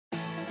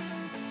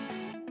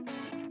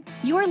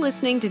You're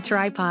listening to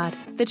Tripod,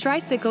 the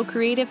Tricycle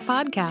Creative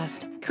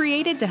podcast,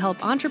 created to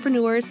help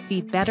entrepreneurs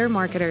be better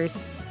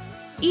marketers.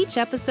 Each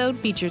episode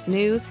features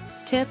news,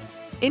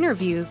 tips,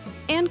 interviews,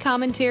 and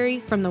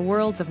commentary from the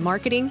worlds of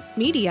marketing,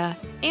 media,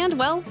 and,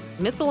 well,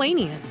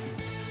 miscellaneous.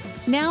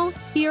 Now,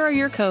 here are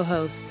your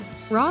co-hosts,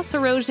 Ross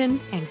Erosion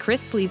and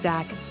Chris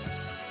Slezak.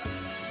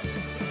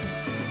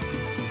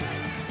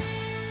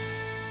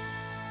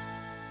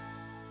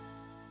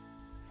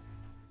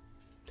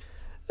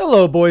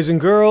 Hello, boys and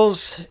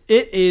girls.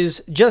 It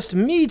is just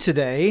me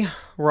today,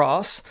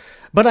 Ross,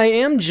 but I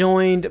am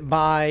joined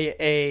by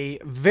a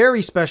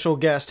very special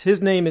guest.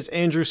 His name is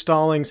Andrew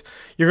Stallings.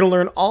 You're going to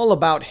learn all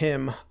about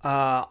him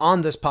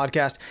on this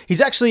podcast.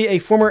 He's actually a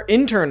former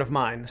intern of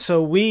mine,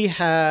 so we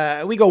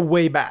go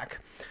way back.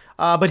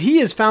 But he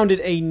has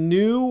founded a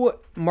new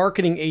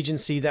marketing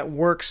agency that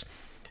works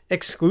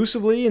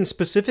exclusively and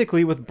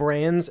specifically with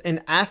brands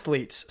and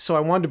athletes. So I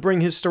wanted to bring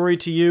his story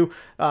to you.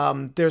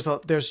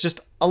 There's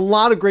just a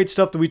lot of great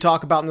stuff that we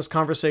talk about in this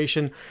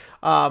conversation.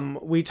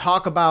 We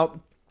talk about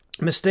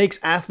mistakes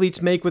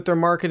athletes make with their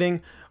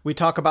marketing. We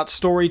talk about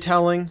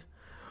storytelling.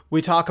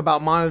 We talk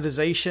about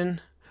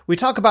monetization. We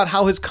talk about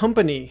how his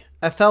company,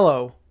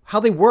 Othello, how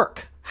they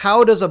work.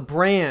 How does a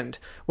brand,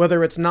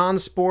 whether it's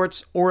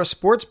non-sports or a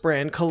sports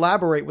brand,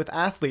 collaborate with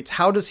athletes?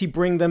 How does he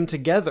bring them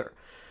together?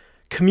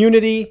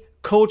 Community,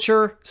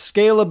 culture,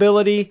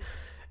 scalability,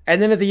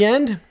 and then at the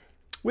end,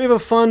 we have a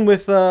fun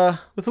with a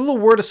little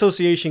word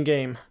association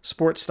game,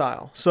 sports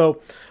style.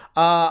 So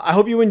I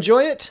hope you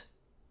enjoy it.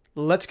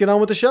 Let's get on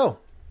with the show.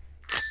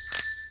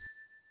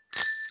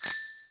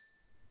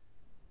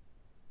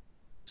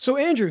 So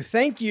Andrew,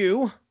 thank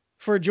you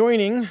for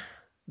joining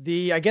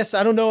I guess,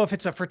 I don't know if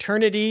it's a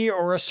fraternity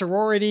or a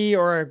sorority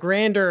or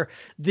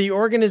the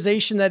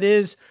organization that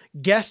is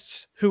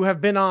guests who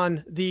have been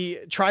on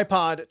the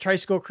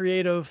Tricycle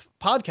Creative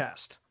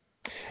podcast.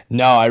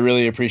 No, I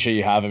really appreciate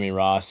you having me,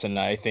 Ross. And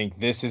I think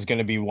this is going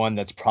to be one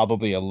that's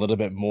probably a little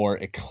bit more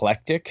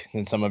eclectic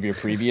than some of your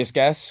previous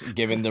guests,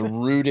 given the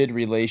rooted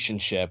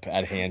relationship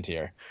at hand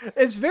here.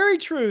 It's very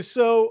true.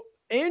 So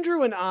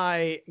Andrew and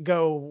I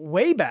go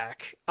way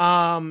back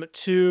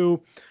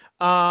to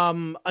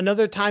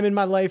another time in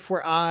my life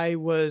where I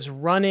was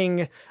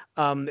running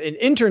an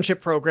internship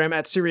program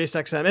at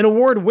SiriusXM, an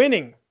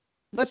award-winning.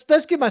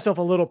 Let's give myself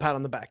a little pat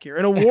on the back here.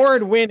 An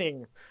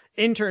award-winning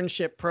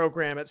internship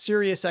program at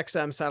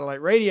SiriusXM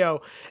satellite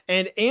radio,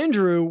 and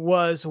Andrew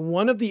was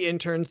one of the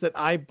interns that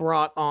I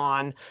brought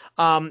on.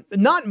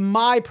 Not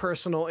my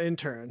personal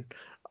intern,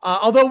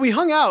 although we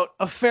hung out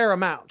a fair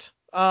amount.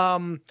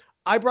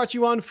 I brought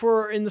you on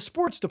in the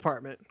sports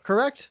department,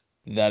 correct?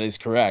 That is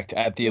correct.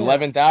 At the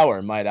 11th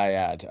hour, might I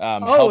add.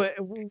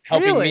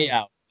 Helping me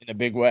out in a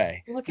big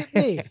way. Look at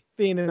me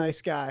being a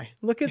nice guy.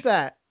 Look at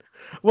that.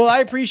 Well, I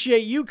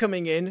appreciate you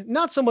coming in,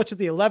 not so much at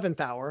the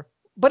 11th hour,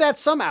 but at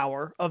some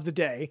hour of the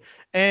day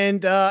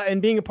and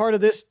being a part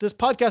of this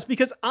podcast,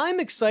 because I'm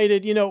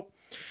excited. You know,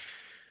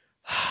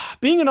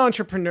 being an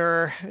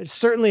entrepreneur, it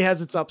certainly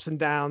has its ups and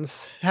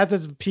downs, has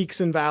its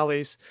peaks and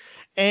valleys.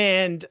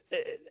 And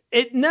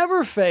it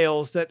never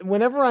fails that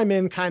whenever I'm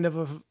in kind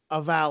of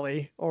a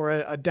valley or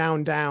a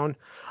down,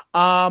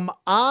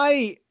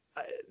 I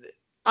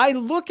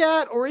look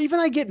at, or even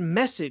I get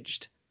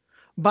messaged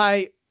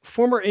by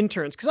former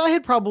interns, because I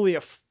had probably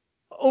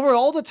over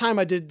all the time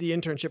I did the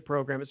internship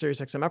program at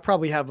SiriusXM, I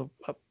probably have a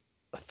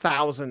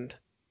 1,000,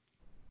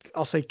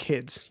 I'll say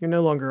kids. You're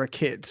no longer a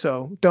kid,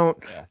 so don't,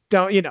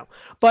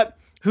 but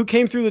who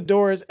came through the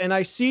doors, and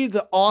I see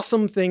the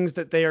awesome things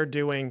that they are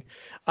doing.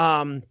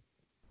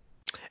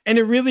 And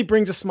it really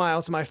brings a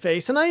smile to my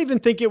face. And I even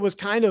think it was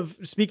kind of,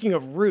 speaking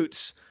of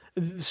roots,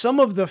 some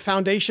of the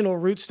foundational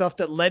root stuff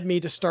that led me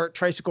to start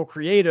Tricycle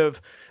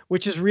Creative,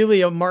 which is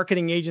really a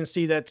marketing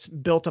agency that's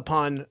built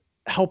upon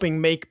helping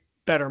make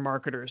better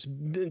marketers,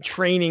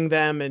 training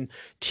them and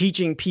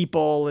teaching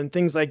people and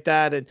things like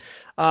that. And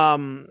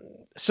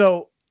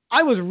so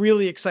I was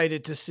really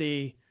excited to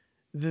see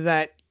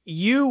that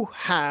you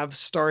have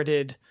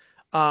started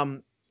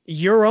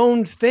your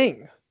own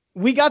thing.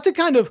 We got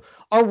to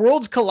our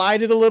worlds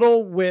collided a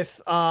little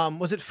with,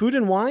 was it Food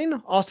and Wine?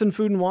 Austin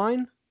Food and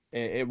Wine?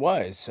 It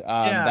was.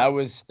 That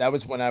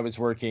was when I was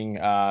working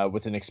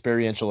with an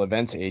experiential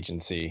events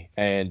agency,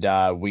 and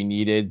we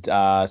needed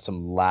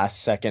some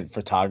last second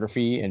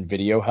photography and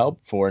video help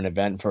for an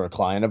event for a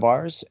client of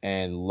ours.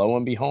 And lo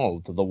and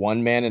behold, the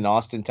one man in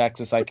Austin,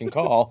 Texas I can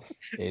call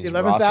is the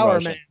 11th hour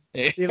man.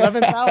 The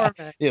 11th hour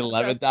man. The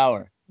 11th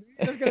hour.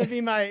 That's going to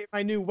be my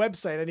new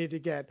website I need to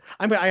get.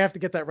 I have to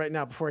get that right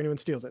now before anyone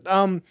steals it.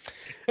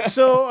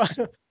 So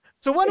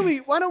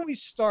why don't we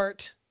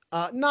start,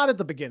 not at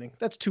the beginning.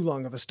 That's too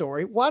long of a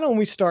story. Why don't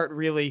we start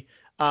really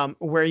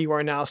where you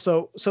are now?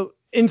 So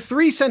in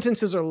 3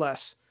 sentences or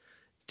less,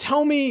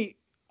 tell me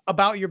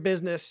about your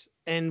business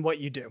and what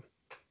you do.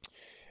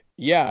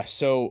 Yeah,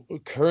 so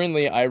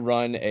currently I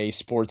run a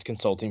sports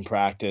consulting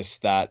practice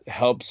that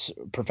helps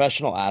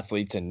professional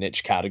athletes in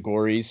niche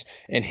categories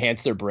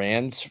enhance their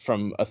brands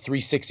from a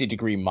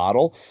 360-degree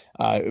model.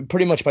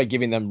 pretty much by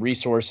giving them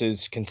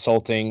resources,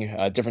 consulting,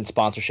 different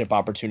sponsorship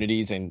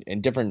opportunities, and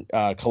different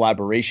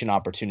collaboration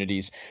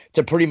opportunities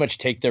to pretty much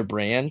take their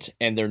brand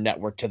and their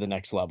network to the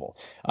next level.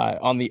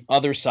 On the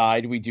other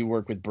side, we do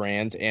work with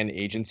brands and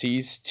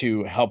agencies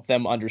to help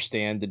them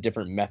understand the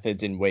different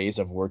methods and ways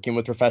of working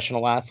with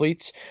professional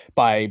athletes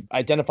by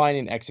identifying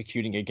and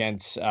executing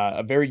against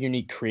a very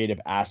unique creative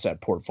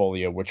asset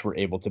portfolio, which we're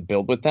able to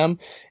build with them.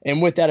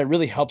 And with that, it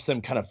really helps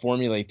them kind of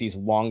formulate these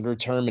longer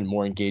term and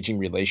more engaging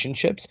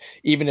relationships,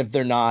 even if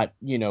they're not,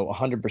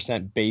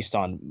 100% based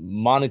on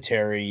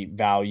monetary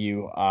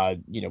value,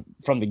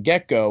 from the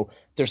get-go.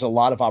 There's a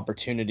lot of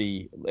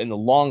opportunity in the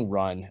long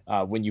run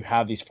when you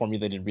have these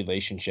formulated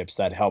relationships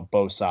that help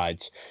both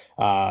sides,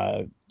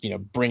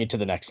 bring it to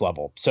the next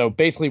level. So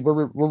basically,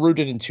 we're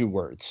rooted in two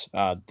words: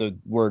 the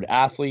word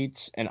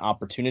athletes and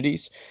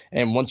opportunities.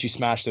 And once you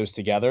smash those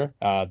together,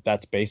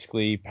 that's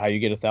basically how you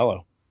get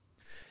Othello.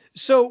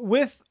 So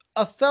with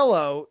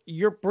Othello,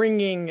 you're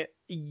bringing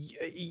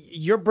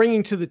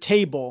to the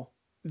table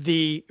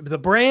the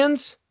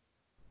brands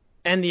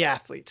and the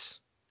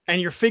athletes,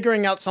 and you're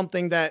figuring out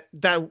something that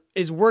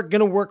is going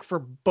to work for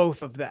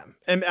both of them.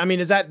 And I mean,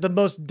 is that the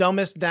most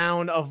dumbest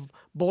down of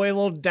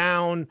boiled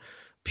down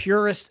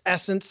purest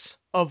essence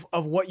of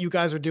what you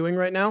guys are doing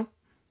right now?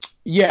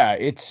 Yeah,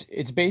 it's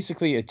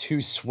basically a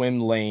two swim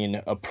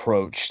lane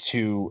approach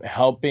to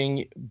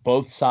helping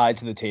both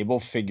sides of the table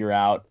figure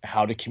out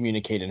how to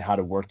communicate and how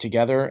to work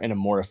together in a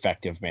more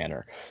effective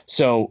manner.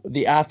 So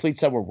the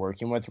athletes that we're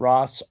working with,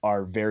 Ross,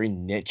 are very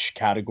niche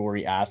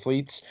category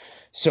athletes.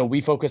 So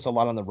we focus a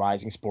lot on the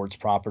rising sports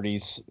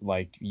properties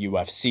like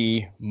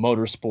UFC,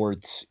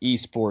 motorsports,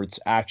 esports,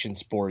 action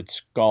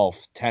sports,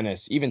 golf,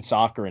 tennis, even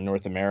soccer in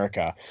North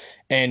America.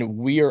 And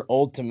we are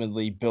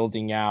ultimately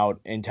building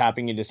out and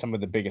tapping into some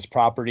of the biggest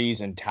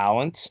properties and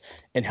talents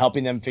and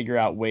helping them figure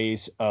out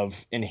ways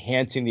of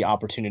enhancing the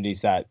opportunities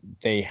that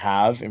they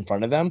have in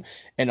front of them,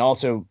 and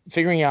also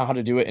figuring out how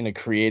to do it in a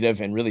creative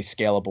and really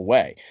scalable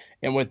way.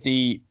 And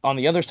on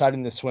the other side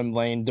in the swim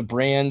lane, the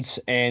brands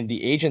and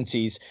the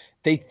agencies,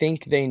 they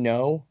think they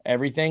know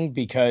everything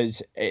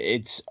because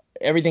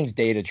everything's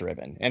data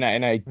driven. And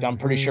I'm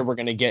pretty sure we're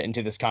going to get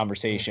into this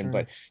conversation,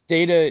 but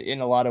data in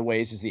a lot of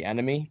ways is the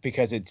enemy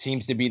because it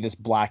seems to be this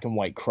black and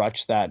white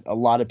crutch that a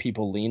lot of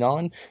people lean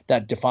on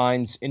that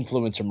defines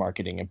influencer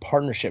marketing and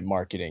partnership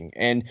marketing.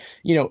 And,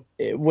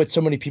 what so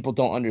many people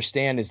don't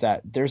understand is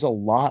that there's a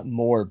lot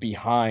more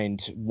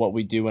behind what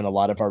we do in a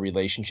lot of our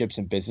relationships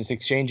and business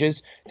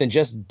exchanges than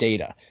just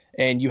data.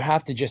 And you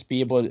have to just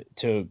be able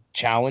to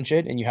challenge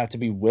it, and you have to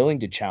be willing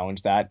to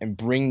challenge that and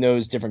bring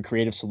those different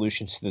creative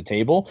solutions to the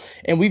table.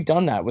 And we've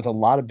done that with a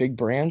lot of big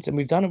brands, and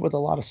we've done it with a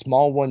lot of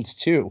small ones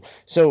too.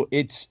 So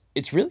it's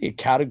really a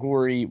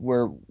category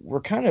where we're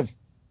kind of,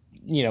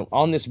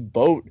 on this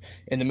boat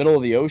in the middle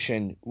of the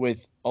ocean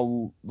with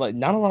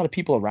not a lot of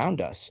people around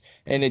us,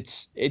 and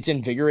it's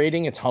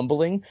invigorating, it's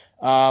humbling.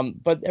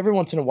 But every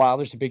once in a while,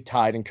 there's a big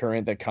tide and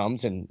current that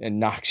comes and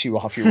knocks you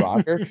off your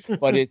rocker.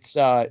 But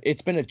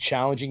it's been a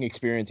challenging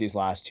experience these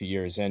last 2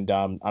 years, and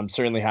I'm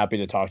certainly happy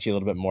to talk to you a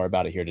little bit more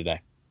about it here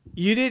today.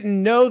 You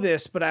didn't know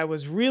this, but I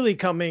was really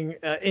coming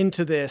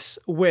into this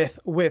with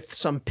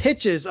some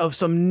pitches of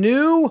some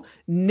new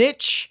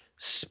niche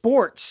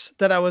sports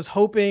that I was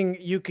hoping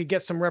you could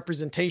get some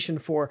representation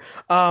for.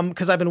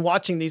 Because I've been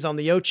watching these on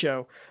the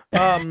Ocho.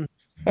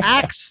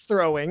 Axe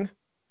throwing.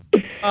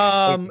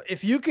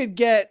 If you could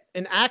get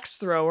an axe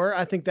thrower,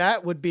 I think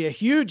that would be a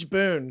huge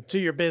boon to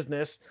your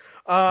business.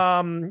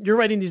 You're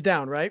writing these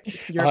down, right?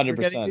 You're 100%.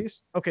 getting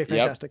these? Okay,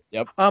 fantastic.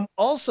 Yep.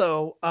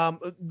 Also,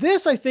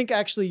 this I think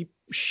actually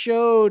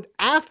showed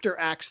after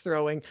axe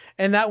throwing,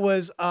 and that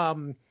was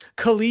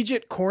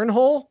collegiate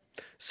cornhole.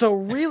 So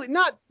really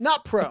not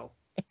pro.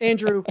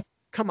 Andrew,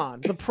 come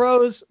on. The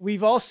pros,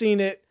 we've all seen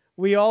it.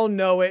 We all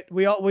know it.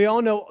 We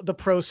all know the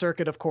pro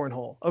circuit of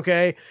cornhole.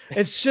 Okay.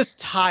 It's just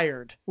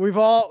tired.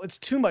 It's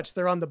too much.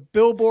 They're on the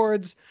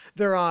billboards.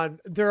 They're on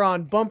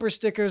bumper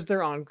stickers.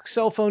 They're on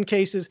cell phone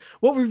cases.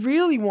 What we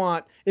really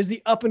want is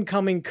the up and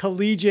coming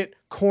collegiate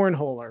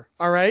cornholer.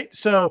 All right.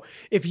 So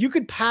if you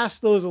could pass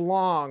those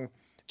along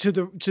to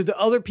the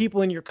other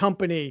people in your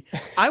company,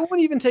 I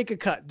won't even take a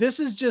cut. This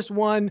is just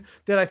one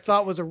that I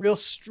thought was a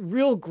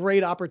real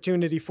great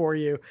opportunity for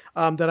you,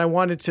 that I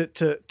wanted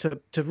to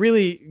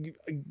really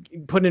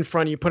put in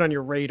front of you, put on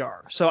your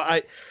radar. So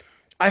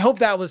I hope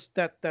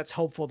that's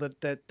helpful,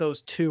 that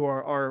those two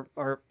are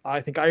I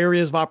think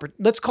areas of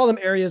let's call them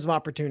areas of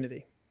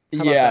opportunity.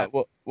 Yeah.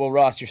 Well,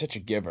 Ross, you're such a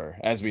giver,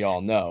 as we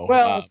all know.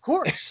 Well, of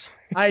course.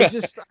 I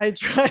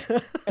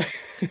try.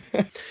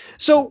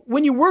 So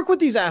when you work with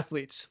these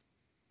athletes,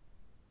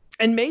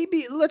 and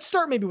let's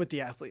start with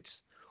the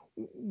athletes.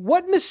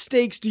 What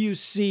mistakes do you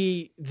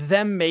see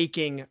them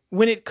making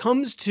when it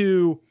comes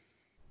to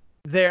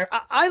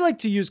I like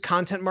to use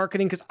content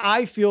marketing because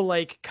I feel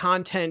like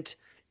content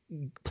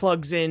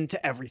plugs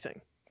into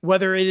everything,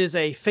 whether it is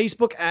a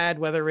Facebook ad,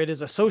 whether it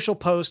is a social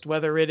post,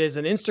 whether it is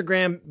an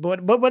Instagram,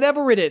 but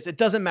whatever it is, it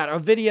doesn't matter. A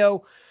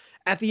video.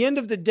 At the end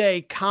of the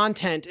day,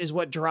 content is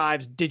what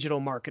drives digital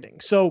marketing.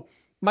 So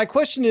My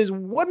question is,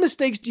 what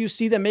mistakes do you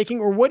see them making,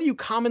 or what do you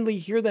commonly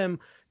hear them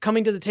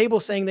coming to the table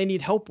saying they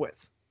need help with?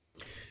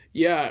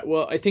 Yeah,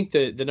 well, I think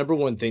the number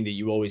one thing that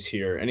you always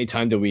hear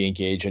anytime that we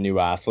engage a new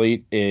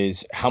athlete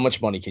is how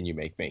much money can you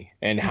make me?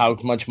 And how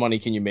much money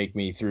can you make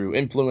me through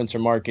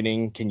influencer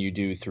marketing? Can you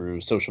do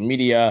through social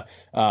media,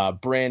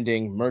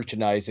 branding,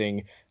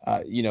 merchandising?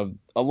 A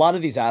lot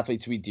of these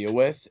athletes we deal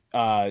with,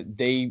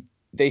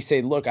 they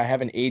say, look, I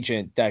have an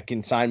agent that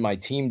can sign my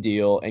team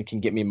deal and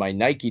can get me my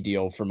Nike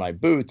deal for my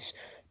boots,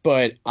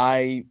 but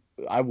I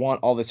want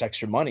all this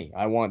extra money.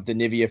 I want the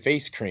Nivea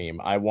face cream.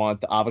 I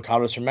want the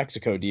avocados from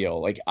Mexico deal.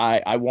 Like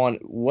I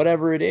want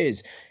whatever it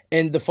is.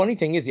 And the funny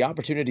thing is the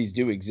opportunities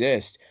do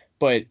exist,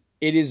 but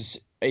it is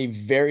a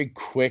very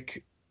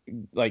quick,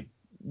 like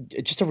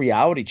just a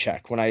reality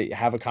check when I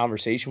have a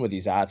conversation with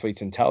these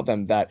athletes and tell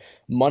them that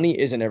money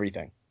isn't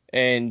everything.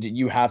 And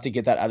you have to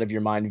get that out of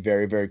your mind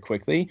very, very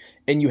quickly.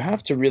 And you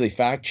have to really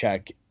fact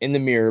check in the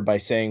mirror by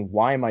saying,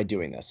 why am I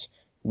doing this?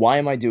 Why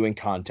am I doing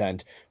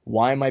content?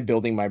 Why am I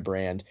building my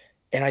brand?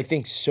 And I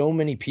think so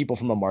many people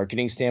from a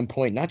marketing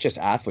standpoint, not just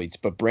athletes,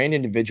 but brand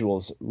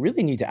individuals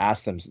really need to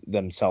ask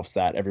themselves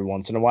that every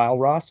once in a while,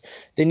 Ross.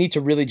 They need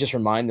to really just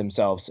remind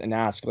themselves and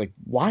ask, like,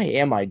 why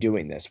am I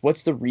doing this?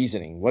 What's the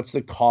reasoning? What's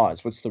the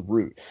cause? What's the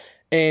root?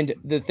 And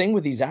the thing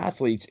with these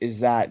athletes is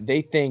that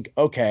they think,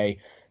 okay,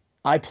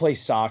 I play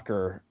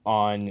soccer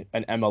on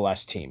an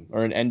MLS team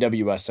or an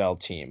NWSL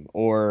team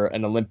or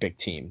an Olympic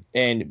team.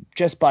 And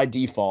just by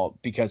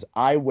default, because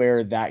I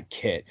wear that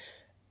kit,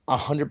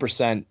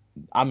 100%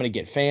 I'm going to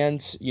get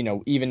fans,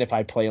 even if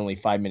I play only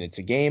 5 minutes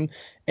a game.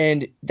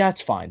 And that's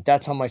fine.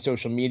 That's how my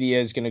social media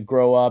is going to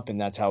grow up, and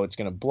that's how it's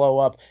going to blow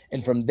up.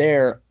 And from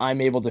there,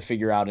 I'm able to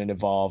figure out and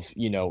evolve,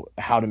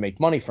 how to make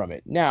money from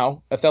it.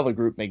 Now, Othello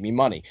Group make me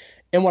money.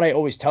 And what I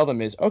always tell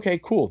them is, okay,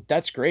 cool,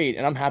 that's great.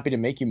 And I'm happy to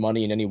make you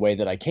money in any way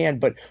that I can.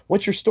 But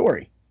what's your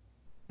story?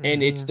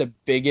 And it's the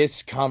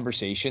biggest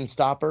conversation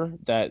stopper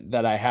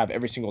that I have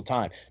every single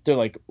time. They're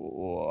like,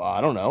 well, I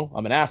don't know.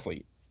 I'm an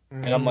athlete.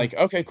 And I'm like,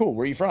 okay, cool.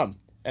 Where are you from?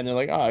 And they're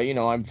like,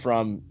 oh, I'm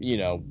from,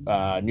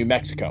 New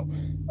Mexico.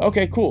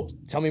 Okay, cool.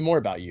 Tell me more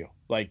about you.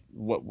 Like,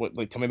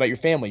 like, tell me about your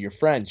family, your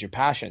friends, your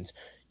passions.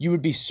 You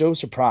would be so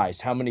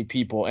surprised how many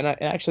people, and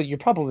actually, you're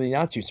probably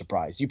not too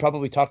surprised. You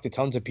probably talk to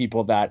tons of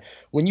people that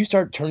when you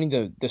start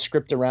turning the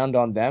script around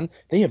on them,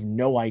 they have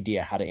no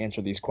idea how to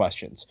answer these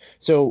questions.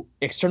 So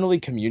externally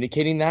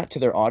communicating that to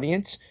their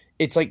audience,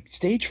 it's like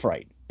stage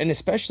fright. And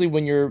especially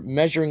when you're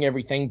measuring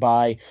everything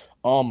by,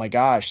 oh my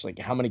gosh, like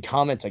how many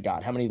comments I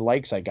got, how many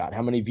likes I got,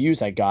 how many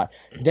views I got,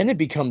 then it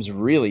becomes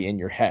really in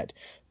your head.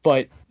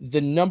 But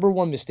the number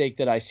one mistake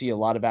that I see a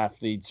lot of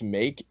athletes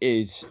make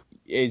is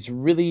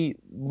really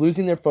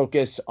losing their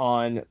focus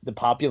on the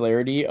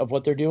popularity of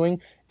what they're doing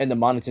and the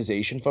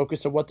monetization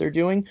focus of what they're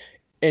doing,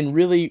 and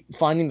really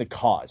finding the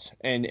cause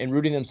and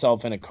rooting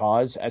themselves in a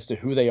cause as to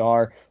who they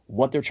are,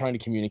 what they're trying to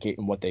communicate,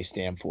 and what they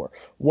stand for.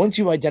 Once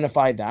you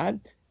identify that,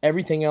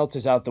 everything else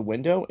is out the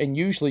window, and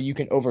usually you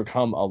can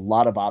overcome a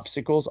lot of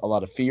obstacles, a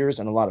lot of fears,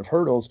 and a lot of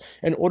hurdles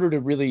in order to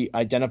really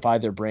identify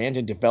their brand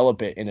and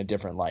develop it in a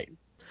different light.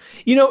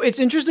 It's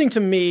interesting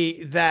to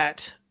me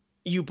that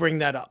you bring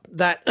that up,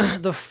 that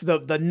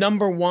the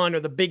number one or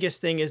the biggest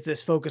thing is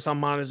this focus on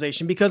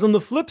monetization, because on the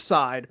flip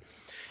side,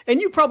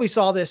 and you probably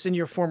saw this in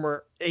your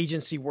former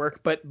agency work,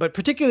 but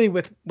particularly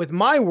with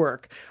my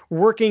work,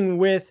 working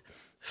with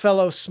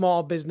fellow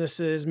small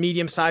businesses,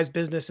 medium-sized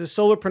businesses,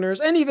 solopreneurs,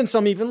 and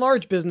even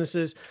large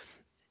businesses,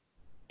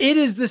 it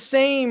is the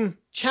same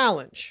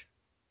challenge,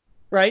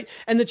 right?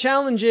 And the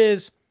challenge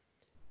is,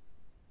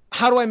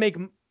 how do I make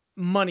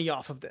money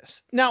off of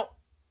this? Now,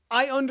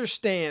 I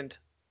understand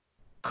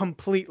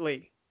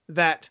completely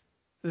that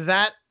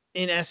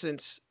in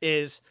essence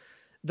is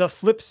the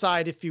flip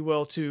side, if you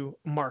will, to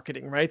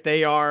marketing, right?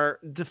 They are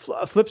the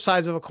flip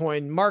sides of a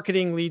coin.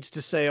 Marketing leads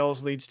to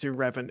sales, leads to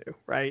revenue,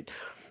 right?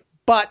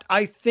 But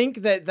I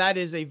think that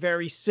is a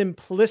very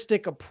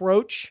simplistic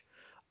approach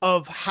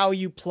of how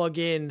you plug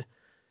in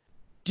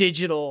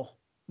digital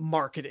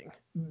marketing.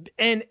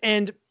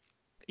 And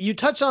you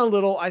touched on a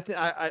little,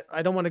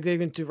 I don't want to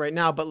get into right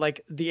now, but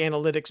like the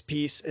analytics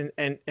piece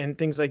and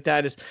things like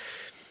that is,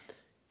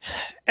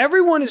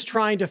 everyone is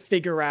trying to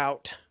figure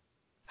out,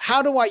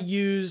 how do I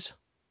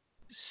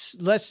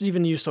let's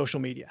even use social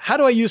media. How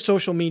do I use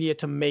social media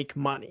to make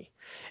money?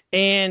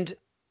 And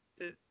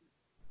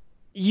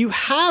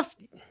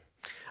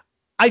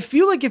I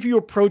feel like if you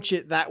approach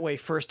it that way,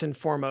 first and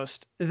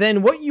foremost,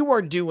 then what you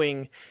are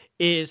doing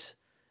is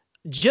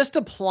just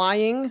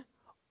applying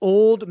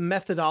old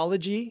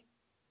methodology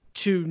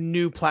to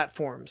new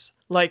platforms.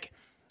 Like,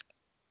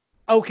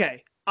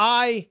 okay,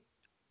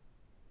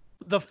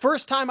 the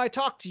first time I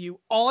talk to you,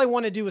 all I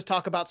want to do is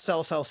talk about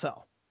sell.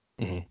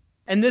 Mm-hmm.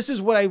 And this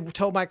is what I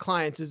tell my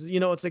clients is,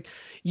 it's like,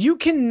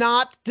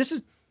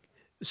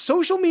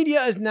 social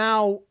media is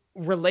now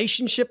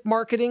relationship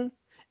marketing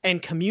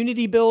and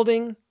community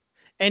building,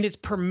 and it's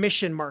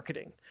permission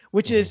marketing,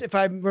 which is, if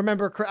I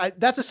remember,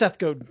 that's a Seth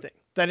Godin thing.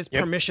 That is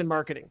permission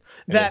marketing.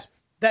 That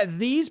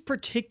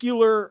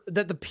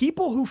the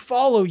people who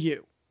follow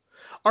you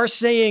are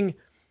saying,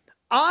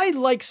 I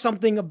like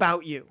something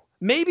about you.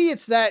 Maybe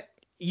it's that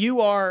you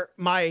are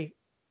my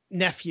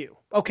nephew.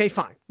 Okay,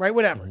 fine. Right?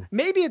 Whatever. Mm-hmm.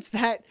 Maybe it's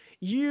that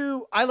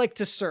I like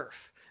to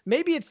surf.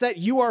 Maybe it's that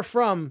you are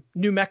from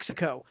New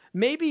Mexico.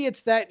 Maybe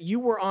it's that you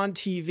were on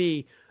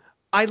TV.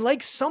 I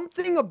like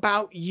something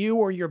about you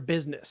or your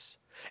business.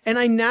 And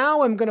I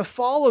now am going to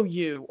follow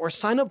you or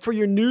sign up for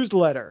your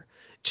newsletter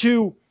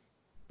to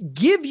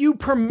give you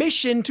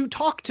permission to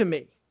talk to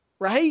me,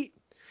 right?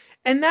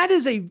 And that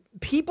is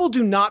people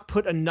do not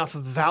put enough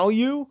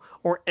value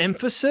or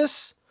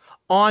emphasis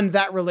on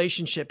that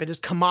relationship. It is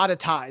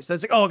commoditized.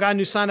 That's like, oh, got a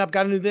new sign up,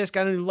 got a new this,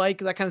 got a new like,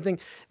 that kind of thing.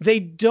 They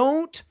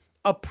don't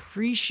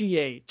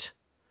appreciate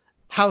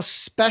how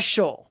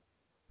special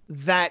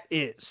that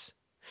is.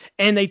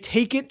 And they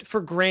take it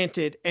for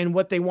granted. And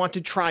what they want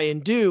to try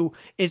and do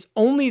is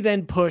only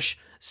then push,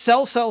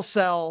 sell, sell,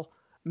 sell,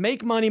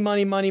 make money,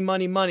 money, money,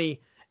 money,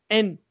 money.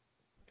 And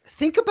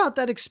think about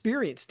that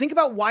experience. Think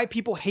about why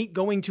people hate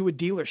going to a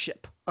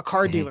dealership, a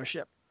car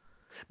dealership,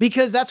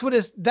 because that's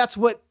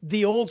what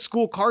the old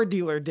school car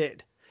dealer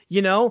did.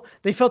 You know,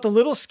 they felt a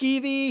little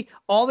skeevy.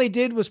 All they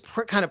did was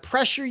kind of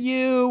pressure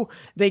you.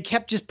 They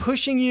kept just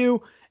pushing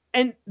you.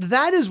 And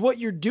that is what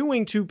you're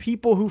doing to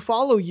people who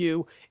follow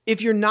you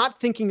if you're not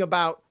thinking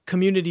about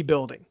community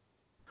building,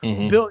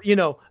 build,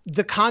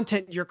 the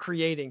content you're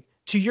creating,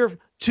 to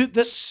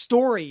the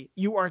story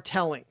you are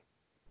telling.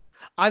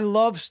 I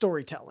love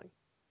storytelling.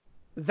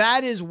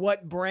 That is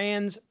what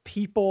brands,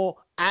 people,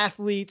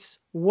 athletes,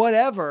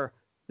 whatever,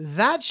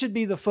 that should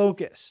be the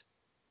focus.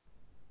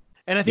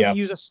 And I think to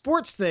use a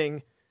sports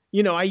thing,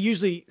 I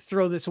usually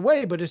throw this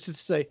away, but it's to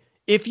say,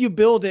 if you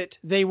build it,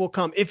 they will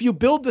come. If you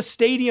build the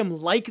stadium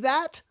like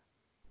that,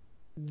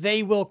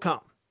 they will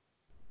come.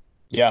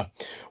 Yeah.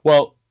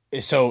 Well,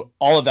 so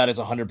all of that is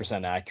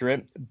 100%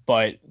 accurate,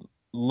 but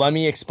let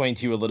me explain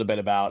to you a little bit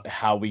about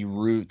how we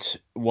root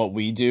what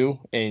we do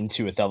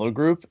into Othello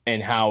Group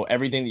and how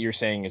everything that you're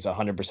saying is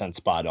 100%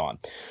 spot on.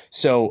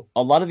 So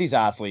a lot of these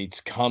athletes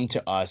come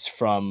to us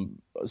from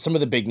some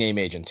of the big name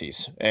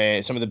agencies,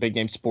 some of the big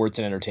name sports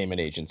and entertainment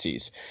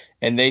agencies.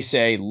 And they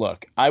say,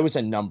 look, I was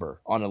a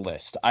number on a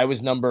list. I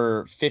was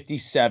number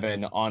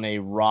 57 on a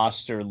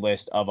roster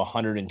list of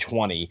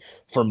 120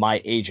 for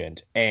my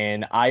agent.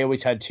 And I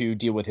always had to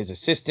deal with his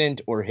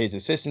assistant or his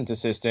assistant's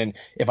assistant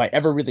if I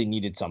ever really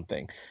needed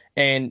something.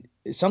 And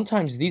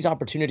sometimes these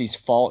opportunities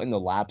fall in the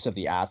laps of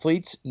the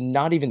athletes,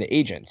 not even the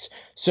agents.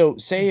 So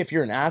say if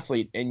you're an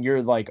athlete and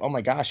you're like, oh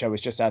my gosh, I was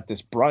just at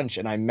this brunch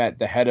and I met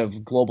the head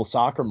of global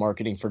soccer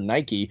marketing for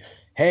Nike.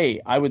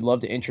 Hey, I would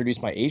love to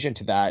introduce my agent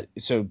to that.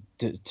 So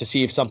to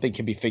see if something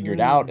can be figured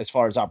out as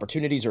far as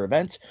opportunities or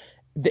events.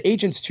 The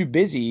agent's too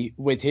busy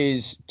with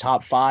his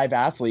top 5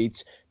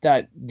 athletes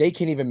that they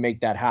can't even make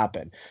that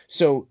happen.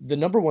 So the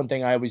number one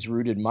thing I always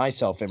rooted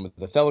myself in with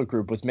the Othello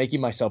Group was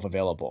making myself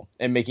available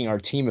and making our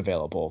team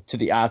available to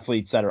the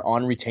athletes that are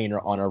on retainer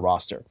on our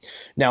roster.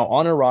 Now,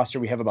 on our roster,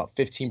 we have about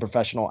 15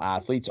 professional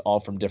athletes, all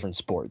from different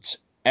sports.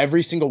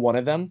 Every single one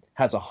of them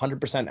has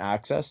 100%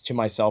 access to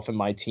myself and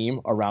my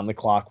team around the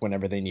clock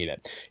whenever they need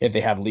it. If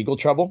they have legal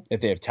trouble,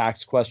 if they have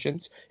tax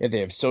questions, if they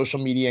have social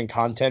media and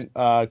content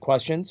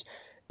questions,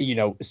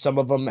 some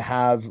of them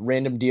have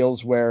random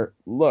deals where,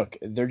 look,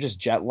 they're just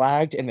jet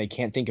lagged and they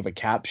can't think of a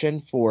caption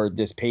for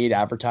this paid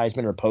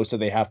advertisement or post that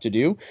they have to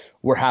do.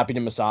 We're happy to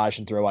massage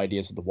and throw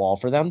ideas at the wall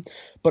for them.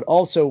 But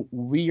also,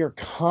 we are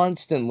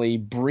constantly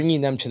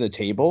bringing them to the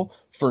table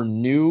for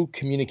new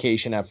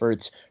communication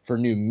efforts, for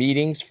new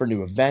meetings, for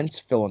new events,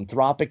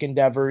 philanthropic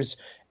endeavors,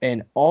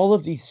 and all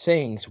of these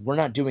things we're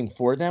not doing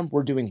for them,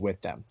 we're doing with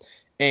them.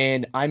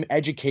 And I'm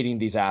educating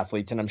these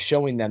athletes and I'm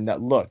showing them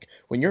that, look,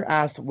 when your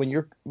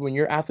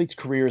athlete's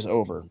career is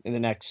over in the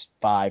next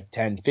 5,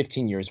 10,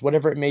 15 years,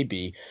 whatever it may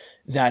be,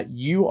 that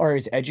you are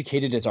as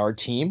educated as our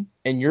team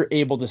and you're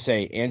able to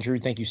say, Andrew,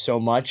 thank you so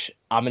much.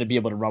 I'm going to be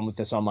able to run with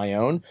this on my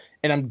own.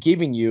 And I'm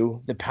giving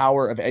you the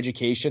power of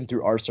education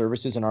through our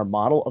services and our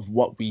model of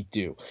what we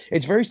do.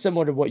 It's very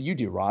similar to what you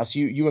do, Ross.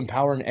 You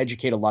empower and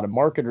educate a lot of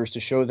marketers to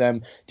show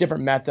them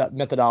different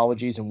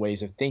methodologies and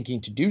ways of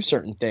thinking to do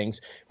certain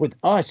things. With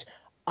us,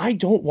 I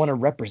don't want to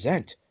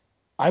represent.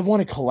 I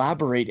want to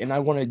collaborate and I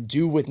want to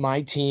do with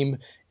my team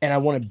and I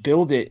want to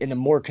build it in a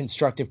more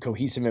constructive,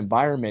 cohesive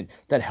environment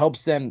that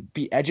helps them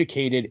be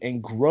educated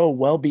and grow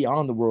well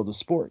beyond the world of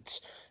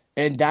sports.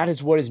 And that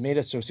is what has made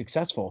us so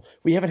successful.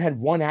 We haven't had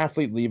one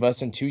athlete leave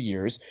us in 2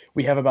 years.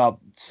 We have about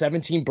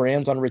 17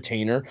 brands on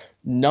retainer,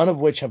 none of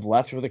which have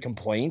left with a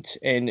complaint,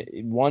 and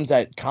ones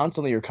that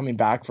constantly are coming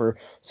back for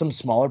some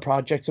smaller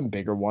projects and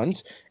bigger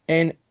ones.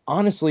 And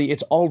honestly,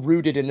 it's all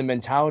rooted in the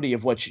mentality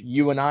of which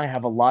you and I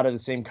have a lot of the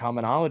same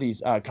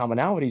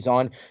commonalities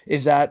on,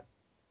 is that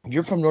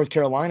you're from North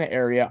Carolina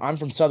area. I'm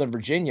from Southern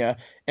Virginia.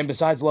 And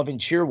besides loving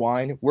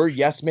Cheerwine, we're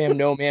yes ma'am,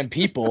 no ma'am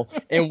people.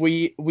 And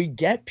we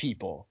get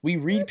people. We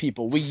read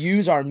people. We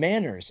use our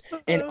manners.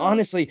 And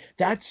honestly,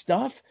 that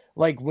stuff,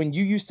 like when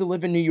you used to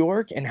live in New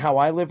York and how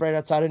I live right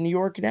outside of New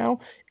York now,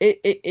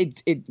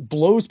 it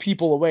blows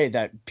people away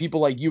that people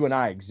like you and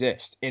I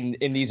exist in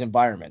these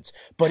environments.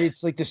 But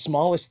it's like the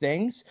smallest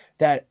things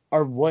that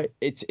are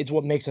it's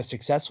what makes us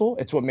successful.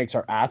 It's what makes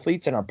our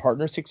athletes and our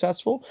partners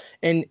successful.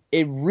 And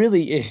it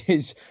really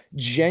is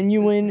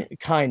genuine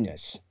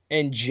kindness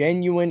and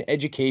genuine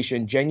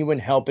education, genuine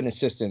help and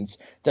assistance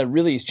that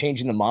really is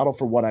changing the model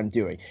for what I'm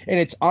doing. And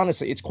it's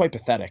honestly, it's quite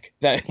pathetic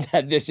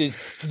that this is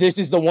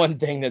the one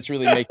thing that's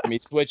really making me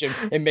switch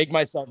and make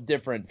myself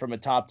different from a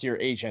top tier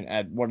agent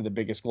at one of the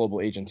biggest global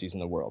agencies in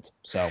the world.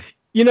 So,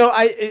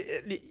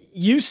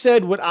 you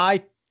said what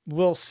I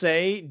will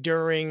say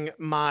during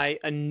my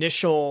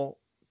initial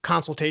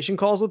consultation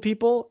calls with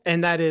people,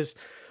 and that is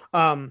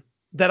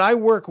that I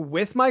work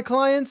with my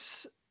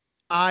clients.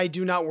 I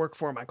do not work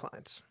for my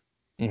clients.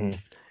 mm-hmm.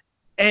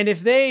 And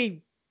if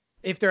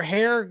their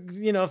hair,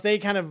 if they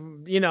kind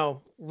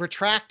of,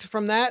 retract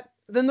from that,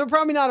 then they're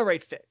probably not a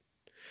right fit.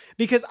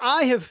 Because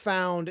I have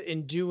found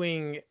in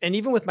doing, and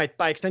even with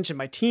by extension,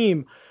 my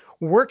team,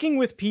 working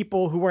with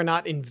people who are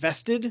not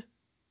invested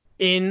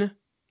in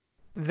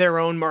their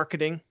own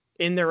marketing,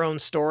 in their own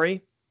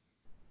story,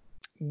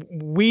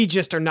 we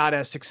just are not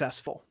as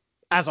successful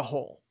as a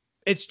whole.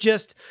 It's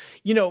just,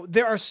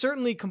 there are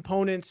certainly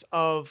components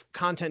of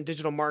content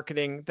digital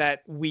marketing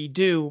that we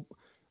do,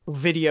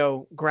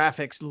 video,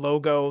 graphics,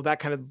 logo, that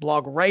kind of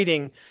blog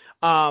writing,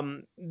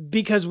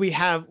 because we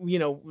have,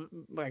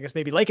 I guess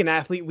maybe like an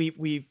athlete,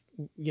 we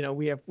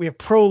have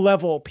pro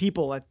level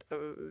people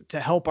to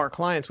help our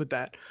clients with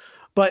that.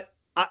 But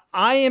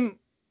I'm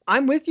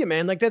with you,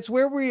 man. Like that's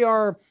where we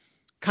are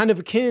kind of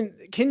a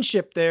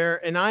kinship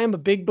there. And I am a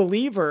big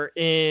believer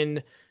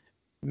in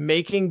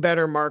making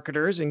better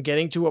marketers and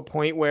getting to a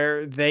point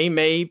where they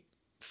may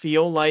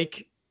feel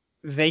like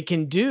they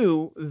can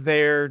do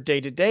their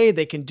day-to-day,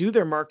 they can do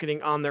their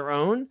marketing on their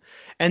own.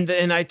 And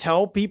then I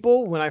tell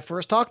people when I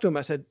first talk to them,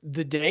 I said,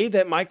 the day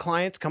that my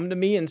clients come to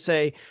me and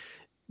say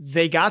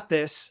they got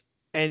this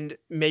and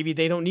maybe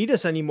they don't need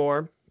us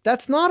anymore,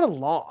 that's not a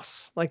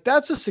loss. Like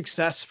that's a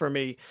success for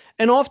me.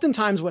 And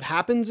oftentimes what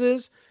happens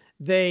is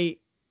they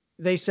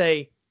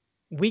say,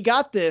 we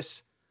got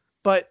this,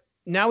 but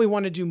now we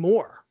want to do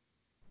more.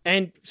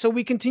 And so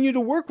we continue to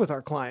work with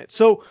our clients.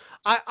 So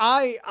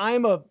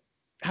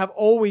have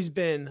always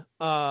been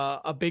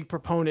a big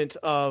proponent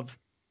of,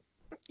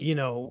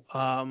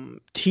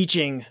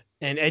 teaching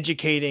and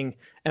educating.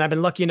 And I've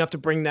been lucky enough to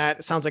bring that,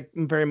 it sounds like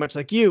very much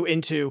like you,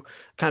 into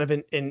kind of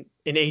an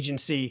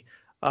agency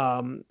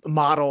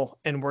model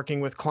and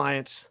working with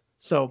clients.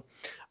 So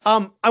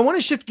I want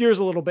to shift gears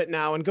a little bit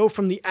now and go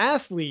from the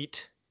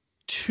athlete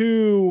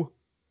to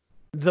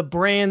the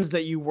brands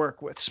that you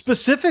work with,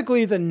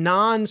 specifically the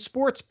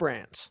non-sports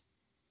brands.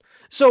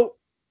 So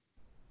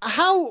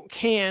how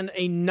can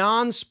a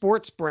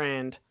non-sports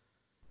brand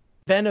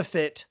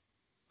benefit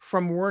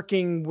from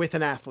working with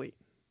an athlete?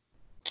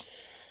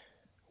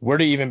 Where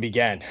to even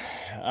begin?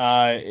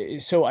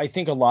 So I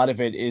think a lot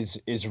of it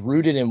is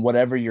rooted in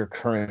whatever your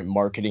current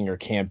marketing or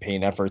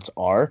campaign efforts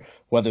are,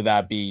 whether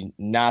that be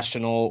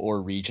national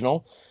or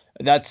regional.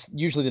 That's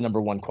usually the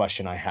number one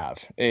question I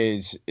have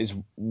is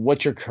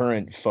what's your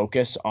current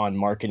focus on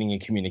marketing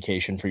and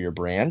communication for your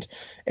brand,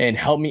 and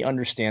help me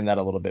understand that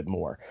a little bit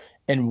more.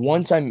 And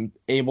once I'm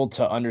able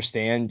to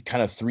understand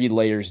kind of 3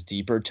 layers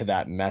deeper to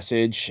that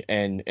message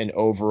and an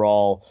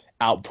overall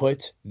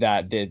output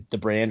that the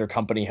brand or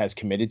company has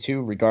committed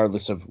to,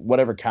 regardless of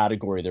whatever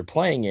category they're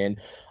playing in,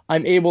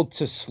 I'm able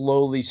to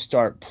slowly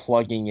start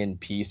plugging in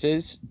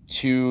pieces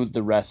to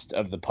the rest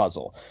of the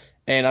puzzle.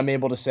 And I'm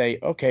able to say,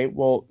 okay,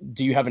 well,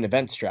 do you have an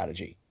event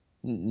strategy?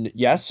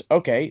 Yes.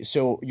 Okay.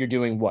 So you're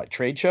doing what?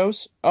 Trade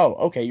shows? Oh,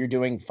 okay. You're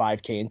doing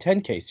 5K and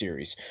 10K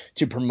series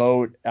to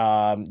promote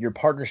your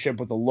partnership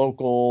with a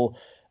local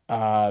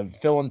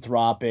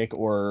philanthropic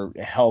or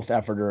health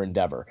effort or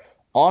endeavor.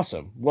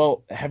 Awesome.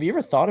 Well, have you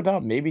ever thought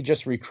about maybe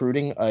just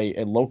recruiting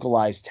a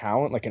localized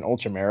talent, like an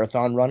ultra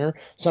marathon runner,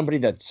 somebody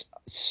that's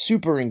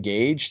super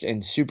engaged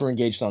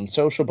on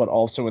social, but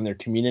also in their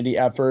community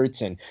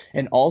efforts and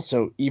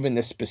also even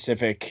this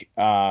specific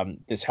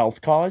this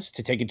health cause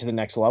to take it to the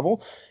next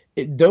level?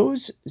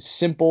 Those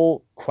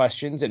simple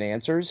questions and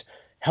answers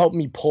help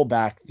me pull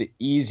back the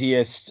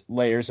easiest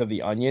layers of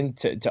the onion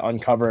to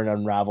uncover and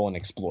unravel and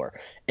explore.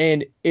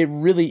 And it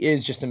really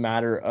is just a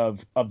matter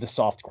of the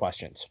soft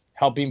questions,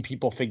 helping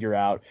people figure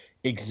out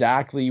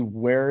exactly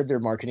where their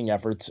marketing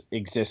efforts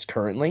exist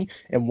currently.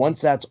 And once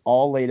that's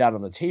all laid out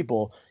on the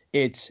table,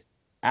 it's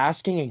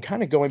asking and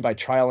kind of going by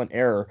trial and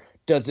error.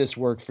 Does this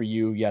work for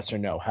you? Yes or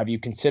no? Have you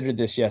considered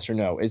this? Yes or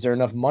no? Is there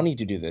enough money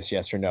to do this?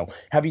 Yes or no?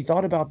 Have you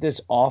thought about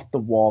this off the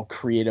wall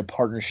creative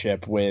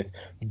partnership with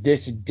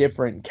this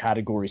different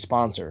category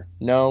sponsor?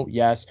 No,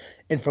 yes.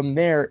 And from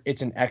there,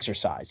 it's an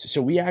exercise.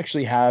 So we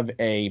actually have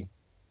a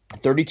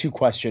 32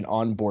 question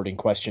onboarding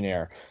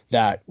questionnaire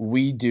that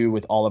we do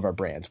with all of our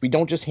brands. We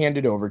don't just hand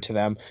it over to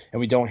them, and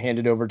we don't hand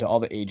it over to all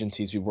the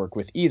agencies we work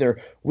with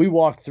either. We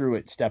walk through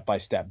it step by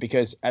step,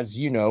 because as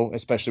you know,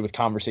 especially with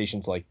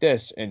conversations like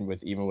this and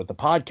with even with the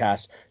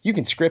podcast, you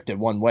can script it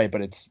one way,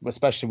 but it's,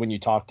 especially when you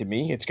talk to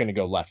me, it's going to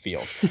go left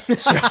field.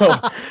 So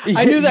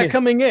I knew that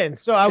coming in,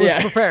 so I was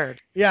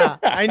prepared. Yeah,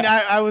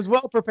 I was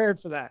well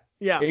prepared for that.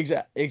 Yeah,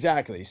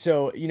 exactly.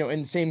 So,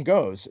 and same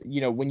goes,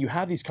 when you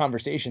have these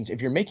conversations,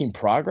 if you're making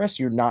progress,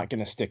 you're not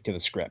going to stick to the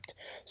script.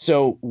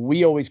 So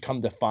we always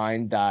come to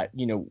find that,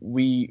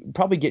 we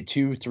probably get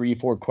 2, 3,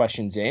 4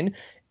 questions in.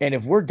 And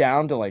if we're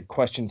down to like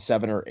question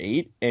 7 or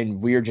 8,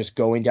 and we're just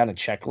going down a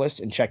checklist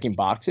and checking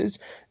boxes,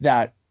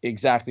 that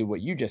exactly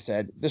what you just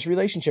said, this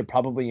relationship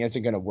probably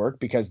isn't going to work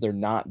because they're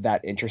not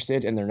that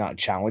interested and they're not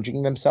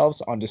challenging themselves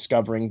on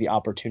discovering the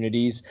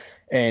opportunities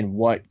and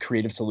what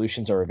creative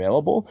solutions are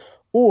available.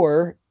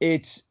 Or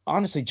it's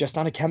honestly just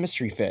not a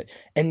chemistry fit.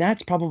 And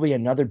that's probably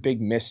another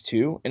big miss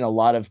too in a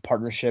lot of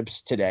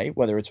partnerships today,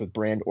 whether it's with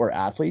brand or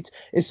athletes,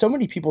 is so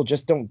many people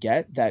just don't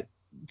get that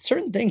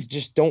certain things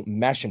just don't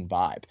mesh and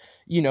vibe.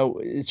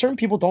 Certain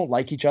people don't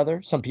like each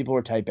other. Some people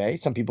are type A,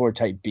 some people are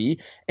type B,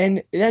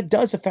 and that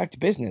does affect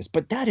business,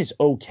 but that is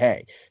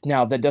okay.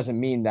 Now, that doesn't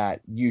mean that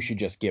you should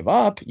just give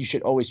up. You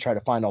should always try to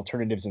find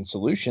alternatives and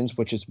solutions,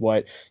 which is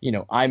what,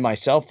 I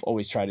myself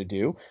always try to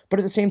do. But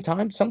at the same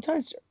time,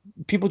 sometimes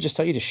people just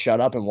tell you to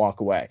shut up and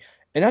walk away,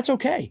 and that's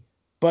okay.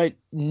 But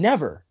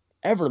never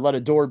ever let a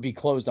door be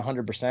closed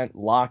 100%,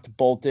 locked,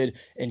 bolted,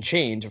 and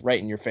chained right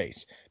in your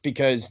face.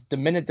 Because the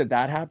minute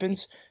that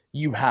happens,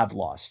 you have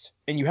lost.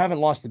 And you haven't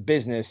lost the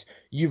business,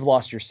 you've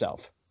lost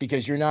yourself.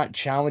 Because you're not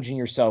challenging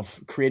yourself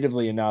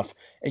creatively enough,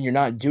 and you're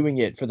not doing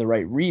it for the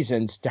right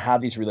reasons to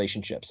have these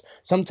relationships.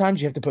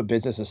 Sometimes you have to put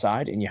business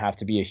aside and you have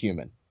to be a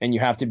human, and you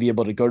have to be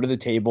able to go to the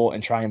table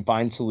and try and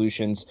find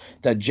solutions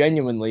that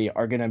genuinely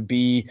are going to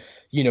be,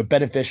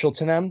 beneficial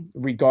to them,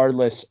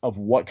 regardless of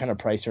what kind of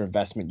price or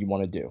investment you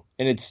want to do.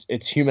 And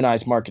it's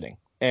humanized marketing.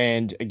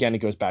 And again, it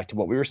goes back to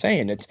what we were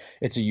saying.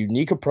 It's a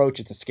unique approach.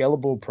 It's a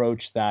scalable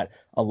approach that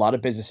a lot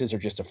of businesses are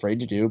just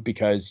afraid to do,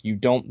 because you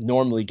don't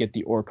normally get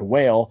the orca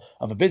whale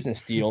of a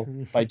business deal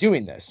by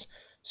doing this.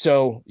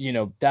 So,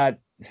 that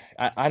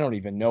I don't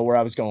even know where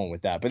I was going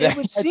with that. But it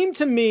would seem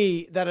to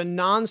me that a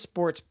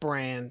non-sports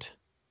brand,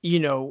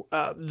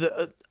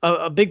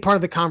 a big part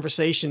of the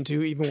conversation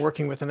to even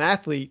working with an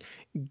athlete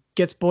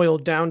gets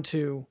boiled down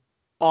to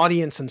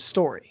audience and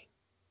story,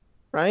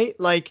 right?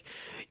 Like,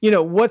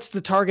 what's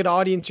the target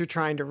audience you're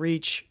trying to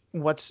reach?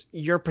 What's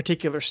your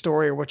particular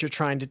story or what you're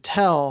trying to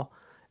tell?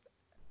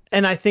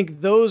 And I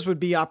think those would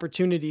be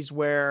opportunities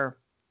where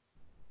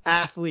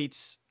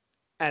athletes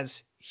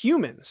as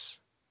humans,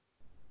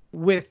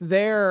 with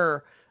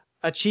their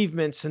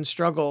achievements and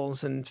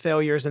struggles and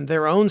failures and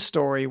their own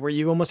story, where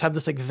you almost have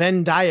this like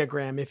Venn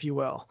diagram, if you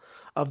will,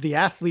 of the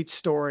athlete's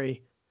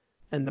story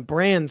and the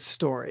brand's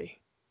story.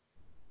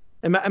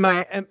 Am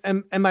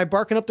I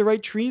barking up the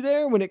right tree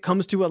there when it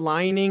comes to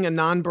aligning a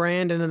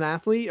non-brand and an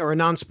athlete, or a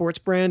non-sports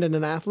brand and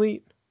an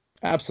athlete?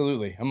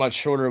 Absolutely. A much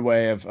shorter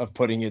way of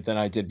putting it than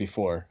I did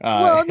before.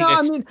 Well, no,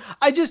 I mean,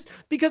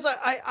 because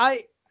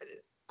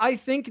I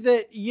think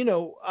that,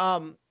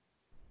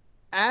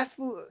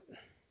 athlete.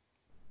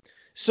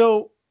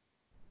 So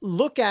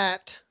look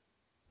at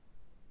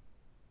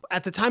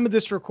the time of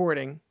this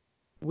recording,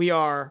 we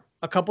are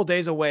a couple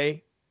days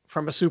away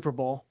from a Super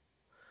Bowl.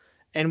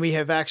 And we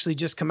have actually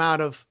just come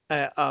out of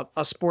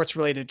a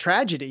sports-related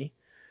tragedy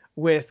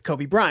with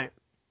Kobe Bryant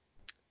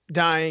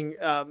dying,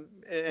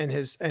 and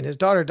his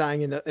daughter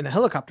dying in a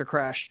helicopter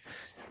crash.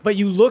 But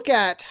you look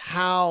at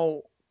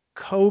how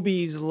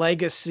Kobe's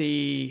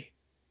legacy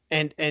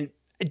and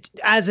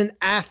as an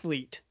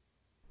athlete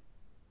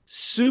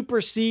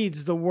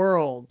supersedes the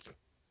world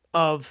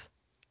of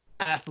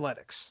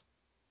athletics,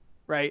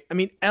 right? I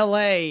mean,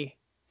 LA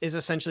is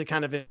essentially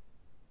kind of in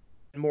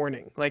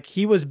mourning. Like,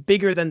 he was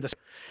bigger than the.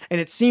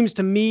 And it seems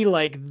to me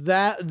like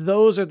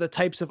those are the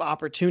types of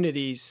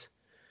opportunities,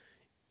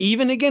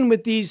 even again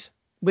with these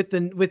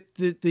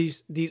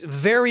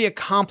very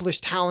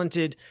accomplished,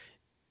 talented,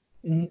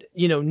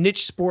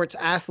 niche sports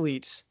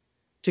athletes,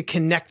 to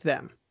connect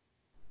them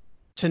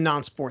to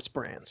non-sports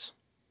brands.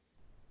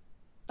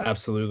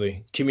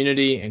 Absolutely.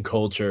 Community and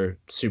culture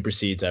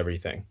supersedes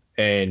everything.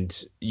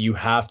 And you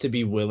have to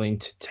be willing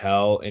to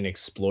tell and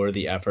explore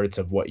the efforts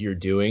of what you're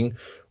doing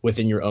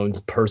within your own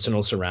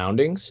personal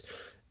surroundings,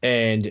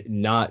 and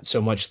not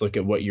so much look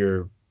at what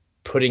you're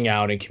putting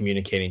out and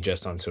communicating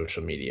just on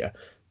social media,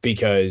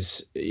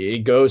 because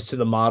it goes to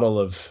the model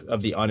of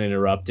the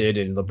uninterrupted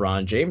and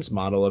LeBron James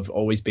model of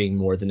always being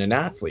more than an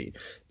athlete.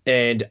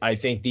 And I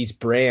think these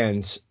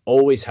brands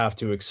always have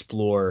to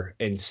explore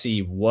and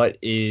see what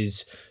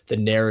is the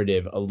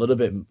narrative a little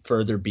bit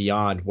further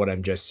beyond what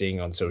I'm just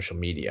seeing on social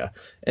media.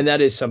 And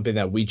that is something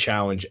that we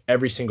challenge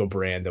every single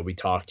brand that we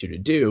talk to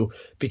do,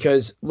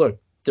 because look,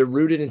 they're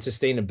rooted in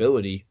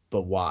sustainability,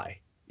 but why?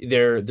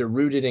 They're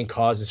rooted in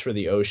causes for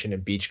the ocean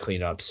and beach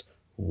cleanups.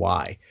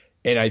 Why?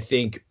 And I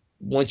think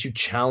once you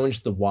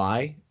challenge the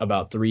why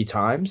about 3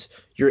 times,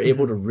 you're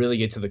able to really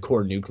get to the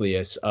core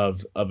nucleus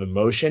of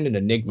emotion and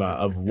enigma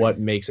of what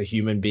makes a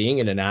human being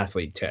and an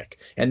athlete tick.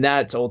 And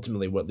that's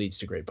ultimately what leads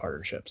to great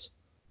partnerships.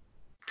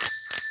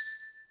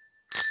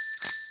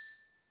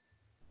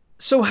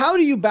 So how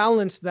do you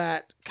balance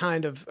that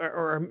kind of,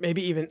 or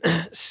maybe even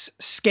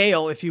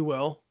scale, if you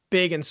will,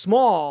 big and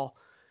small,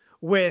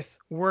 with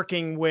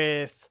working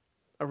with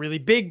a really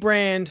big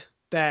brand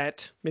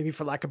that, maybe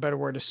for lack of a better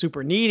word, is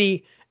super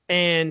needy,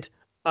 and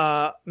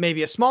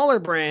maybe a smaller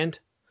brand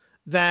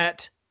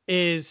that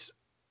is,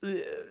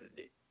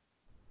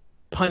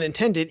 pun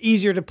intended,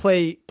 easier to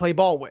play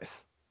ball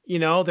with? You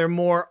know, they're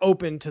more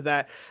open to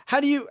that. How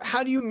do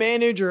you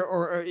manage,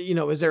 or you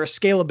know, is there a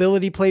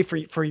scalability play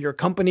for your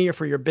company or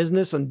for your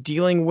business on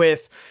dealing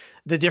with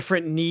the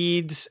different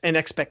needs and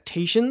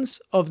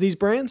expectations of these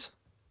brands?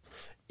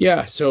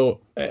 Yeah,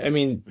 so I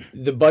mean,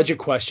 the budget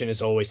question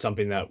is always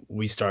something that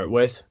we start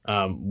with,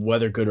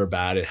 whether good or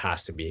bad. It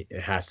has to be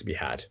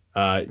had.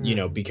 You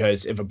know,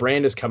 because if a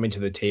brand is coming to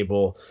the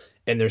table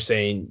and they're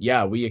saying,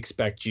 "Yeah, we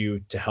expect you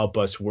to help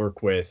us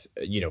work with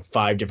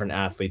 5 different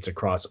athletes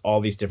across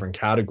all these different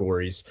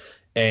categories,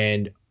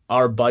 and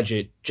our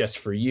budget just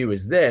for you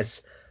is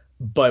this,"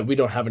 but we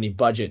don't have any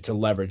budget to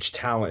leverage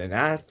talent and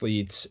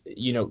athletes,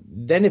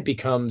 then it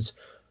becomes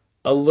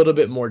a little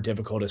bit more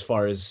difficult as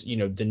far as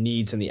the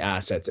needs and the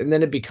assets, and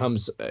then it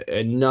becomes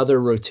another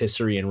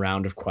rotisserie and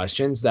round of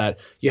questions that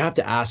you have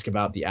to ask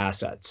about the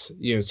assets.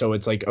 So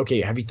it's like,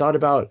 okay, have you thought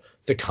about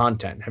the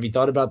content? Have you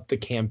thought about the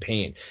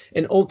campaign?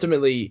 And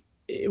ultimately,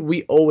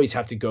 we always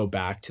have to go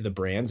back to the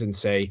brands and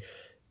say,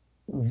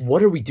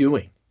 what are we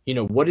doing?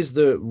 What is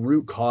the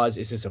root cause?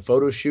 Is this a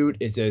photo shoot?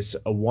 Is this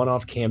a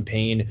one-off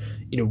campaign?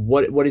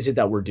 What is it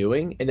that we're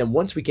doing? And then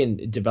once we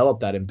can develop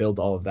that and build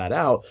all of that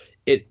out,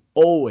 it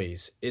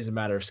always is a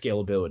matter of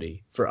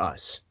scalability for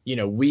us.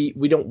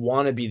 We don't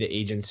want to be the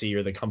agency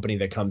or the company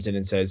that comes in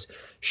and says,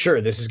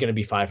 sure, this is going to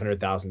be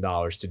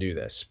 $500,000 to do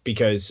this,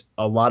 because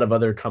a lot of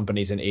other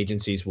companies and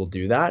agencies will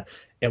do that.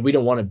 And we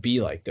don't want to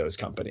be like those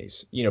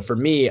companies. For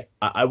me,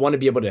 I want to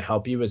be able to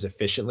help you as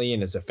efficiently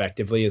and as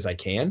effectively as I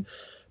can.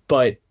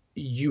 But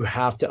you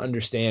have to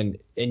understand,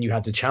 and you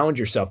have to challenge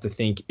yourself to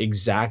think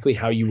exactly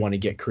how you want to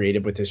get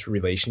creative with this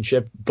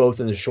relationship, both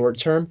in the short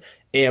term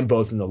and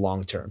both in the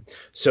long term.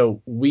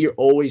 So we're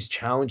always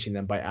challenging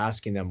them by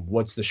asking them,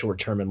 what's the short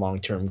term and long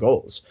term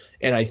goals?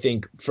 And I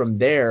think from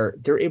there,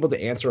 they're able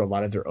to answer a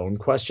lot of their own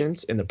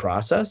questions in the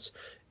process.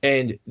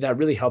 And that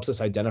really helps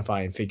us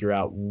identify and figure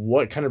out,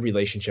 what kind of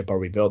relationship are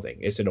we building?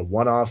 Is it a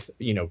one-off,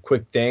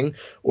 quick thing?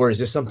 Or is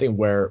this something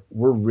where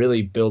we're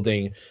really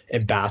building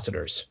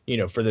ambassadors,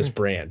 for this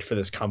brand, for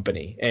this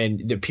company,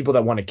 and the people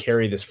that want to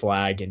carry this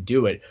flag and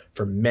do it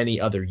for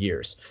many other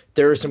years?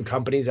 There are some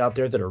companies out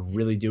there that are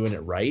really doing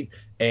it right.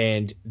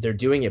 And they're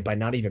doing it by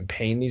not even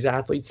paying these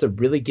athletes. They're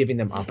really giving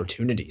them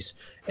opportunities,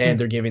 and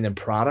they're giving them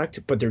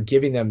product, but they're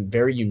giving them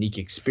very unique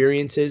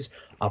experiences,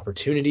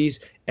 opportunities.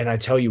 And I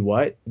tell you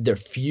what, there are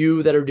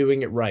few that are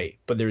doing it right,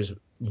 but there's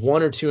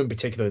one or two in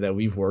particular that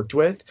we've worked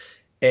with,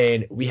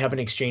 and we haven't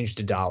exchanged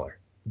a dollar.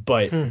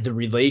 But the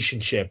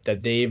relationship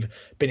that they've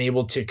been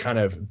able to kind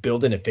of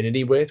build an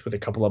affinity with a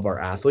couple of our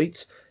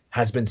athletes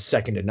has been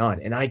second to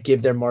none. And I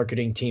give their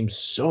marketing team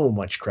so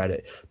much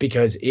credit,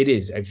 because it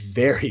is a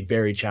very,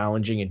 very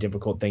challenging and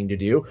difficult thing to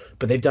do,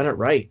 but they've done it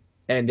right.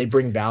 And they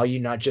bring value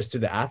not just to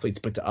the athletes,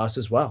 but to us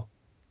as well.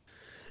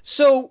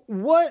 So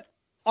what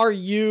are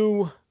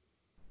you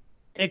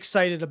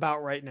excited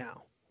about right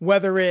now?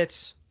 Whether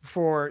it's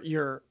for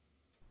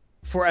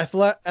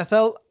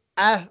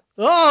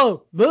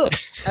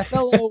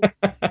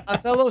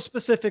Othello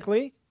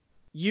specifically,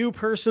 you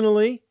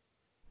personally,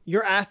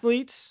 your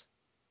athletes,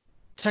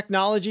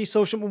 technology,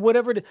 social,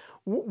 whatever.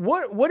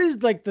 What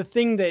is like the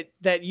thing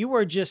that you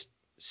are just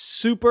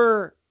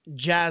super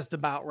jazzed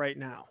about right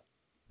now?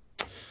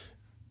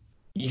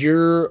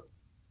 You're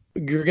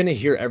going to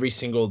hear every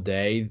single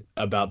day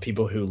about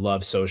people who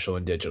love social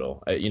and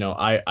digital.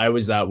 I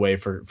was that way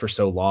for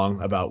so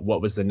long, about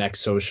what was the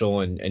next social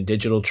and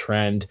digital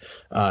trend,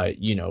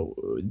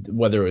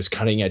 whether it was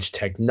cutting edge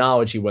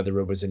technology, whether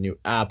it was a new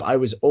app. I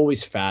was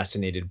always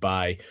fascinated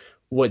by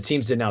what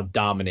seems to now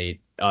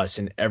dominate us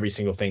in every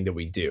single thing that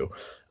we do.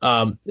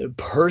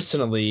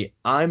 Personally,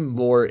 I'm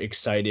more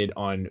excited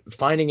on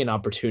finding an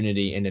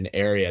opportunity in an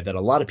area that a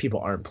lot of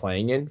people aren't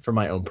playing in for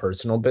my own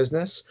personal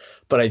business.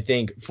 But I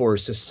think for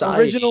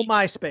society, original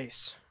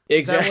MySpace.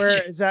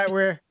 Exactly. Is that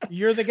where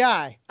you're the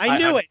guy? I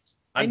knew it.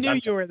 I knew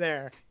you were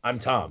there. I'm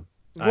Tom.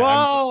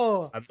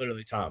 Whoa. I'm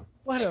literally Tom.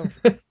 What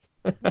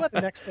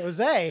an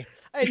expose. I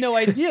had no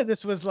idea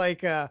this was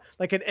like an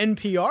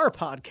NPR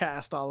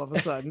podcast all of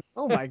a sudden.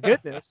 Oh my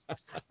goodness.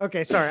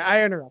 Okay, sorry,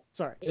 I interrupted.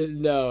 Sorry.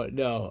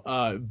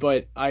 No.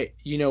 But I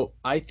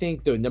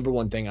think the number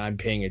one thing I'm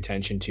paying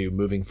attention to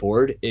moving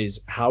forward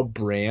is how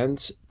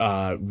brands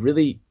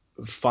really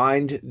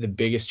find the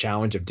biggest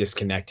challenge of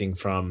disconnecting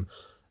from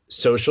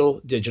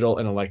social, digital,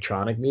 and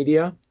electronic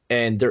media,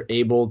 and they're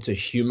able to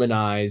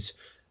humanize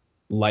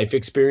life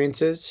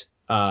experiences,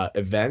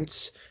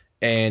 events,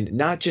 and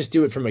not just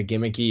do it from a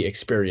gimmicky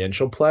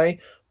experiential play,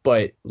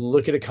 but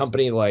look at a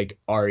company like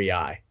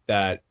REI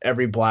that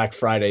every Black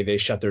Friday they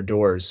shut their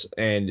doors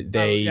and Oh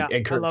they yeah,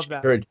 I love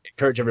that.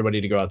 encourage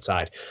everybody to go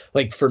outside.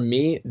 Like for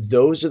me,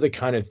 those are the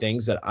kind of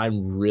things that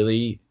I'm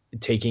really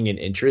taking an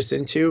interest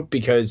into,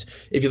 because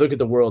if you look at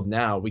the world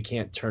now, we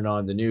can't turn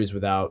on the news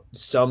without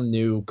some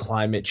new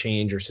climate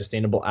change or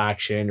sustainable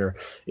action or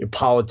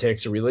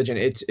politics or religion.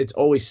 It's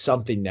always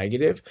something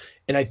negative.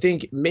 And I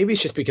think maybe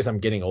it's just because I'm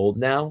getting old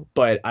now,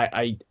 but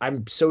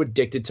I'm so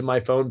addicted to my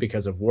phone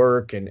because of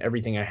work and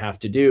everything I have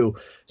to do.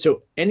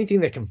 So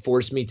anything that can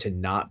force me to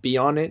not be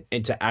on it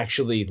and to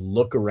actually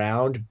look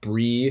around,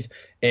 breathe,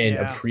 and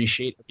Yeah.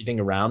 appreciate everything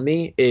around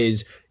me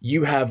is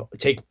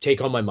take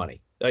all my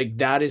money. Like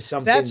that is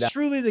something That's that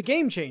truly the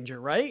game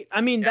changer, right?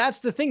 I mean, yeah, that's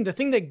the thing. The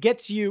thing that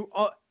gets you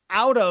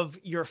out of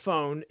your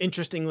phone,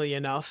 interestingly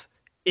enough,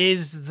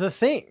 is the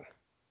thing.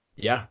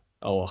 yeah.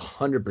 Oh,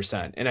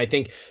 100%. And I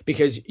think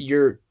because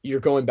you're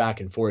going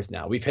back and forth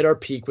now. We've hit our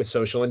peak with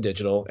social and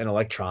digital and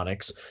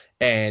electronics,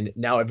 and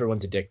now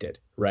everyone's addicted,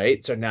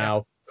 right? So Yeah.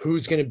 now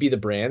who's going to be the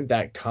brand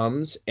that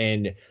comes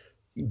and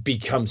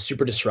becomes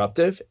super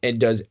disruptive and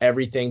does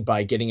everything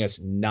by getting us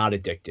not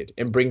addicted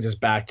and brings us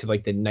back to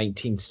like the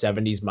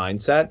 1970s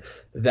mindset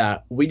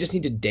that we just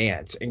need to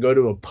dance and go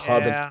to a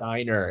pub and Yeah.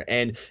 diner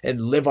and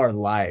live our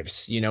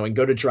lives, and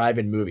go to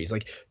drive-in movies.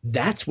 Like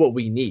that's what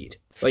we need.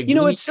 Like You we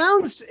know, need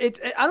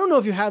I don't know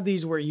if you have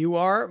these where you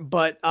are,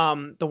 but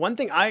the one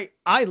thing I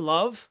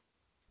love,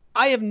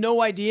 I have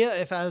no idea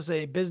if as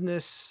a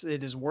business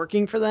it is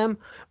working for them,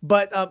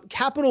 but the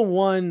Capital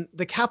One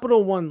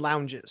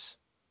lounges.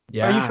 Are you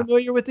yeah,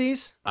 familiar with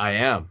these? I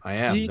am. I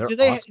am. They're Do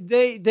awesome.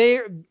 they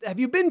have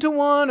you been to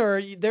one,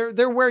 or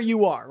they're where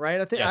you are, right?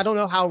 I don't Yes.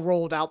 know how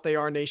rolled out they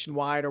are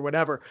nationwide or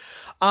whatever.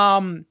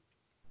 Um,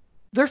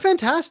 they're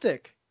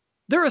fantastic.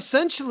 They're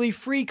essentially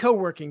free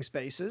co-working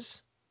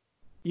spaces.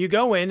 You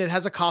go in, it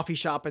has a coffee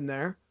shop in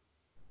there.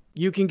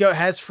 You can go, it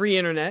has free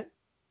internet.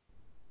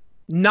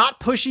 Not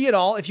pushy at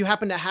all. If you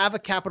happen to have a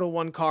Capital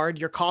One card,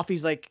 your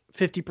coffee's like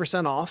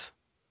 50% off.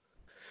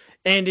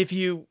 And if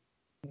you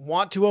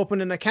want to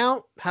open an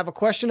account, have a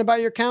question about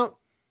your account,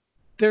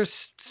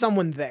 there's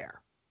someone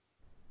there.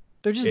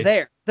 They're just It's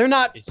there. They're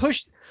not it's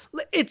pushed.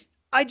 It's,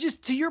 I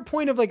just, to your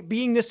point of like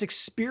being this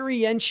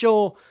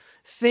experiential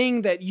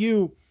thing that,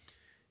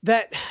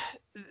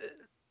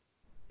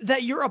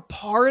 that you're a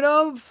part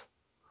of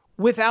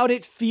without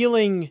it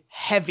feeling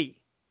heavy,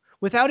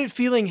 without it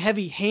feeling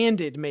heavy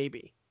handed,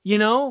 maybe,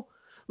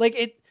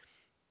 like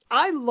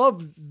I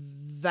love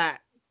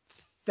that,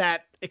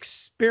 that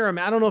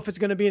experiment. I don't know if it's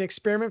going to be an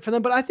experiment for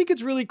them, but I think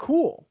it's really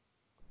cool.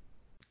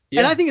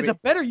 And I yeah. think it's a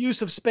better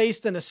use of space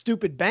than a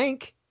stupid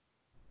bank.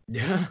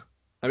 Yeah.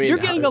 I mean, You're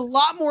getting a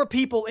lot more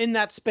people in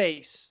that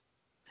space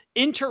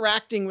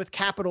interacting with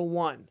Capital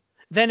One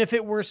than if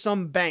it were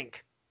some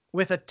bank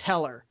with a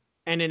teller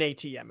and an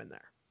ATM in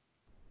there.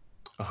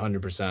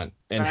 100%.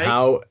 And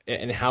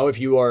Right? how if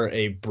you are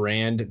a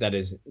brand that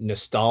is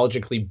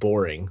nostalgically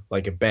boring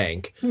like a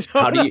bank,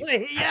 Totally.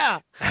 Yeah. Yeah.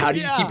 how do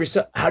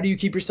you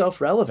keep yourself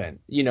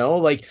relevant?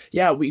 Like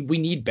yeah, we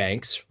need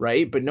banks,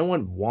 right? But no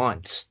one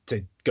wants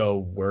to go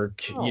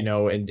work,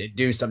 Oh, and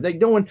do something.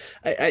 Like no one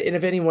and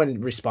if anyone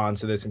responds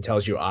to this and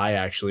tells you I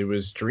actually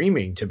was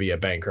dreaming to be a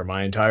banker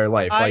my entire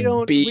life, like we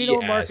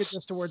don't market BS.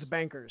 this towards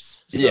bankers.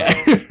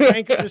 Yeah. So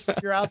bankers, if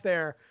you're out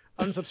there,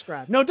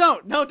 unsubscribe. No,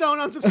 don't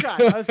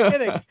unsubscribe. I was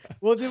kidding.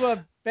 We'll do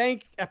a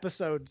bank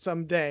episode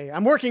someday.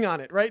 I'm working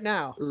on it right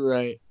now.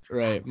 Right,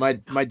 right. My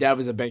dad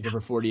was a banker for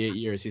 48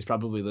 years. He's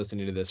probably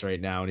listening to this right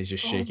now and he's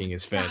just Oh shaking my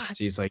his God. fist.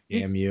 He's like,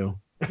 He's "Damn you."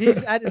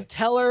 he's at his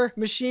teller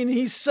machine.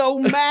 He's so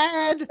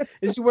mad.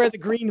 Is he wear the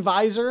green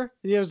visor?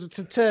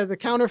 To the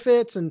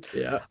counterfeits and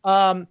Yeah.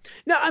 no,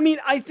 I mean,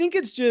 I think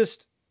it's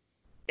just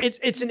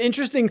it's an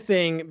interesting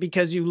thing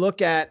because you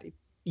look at,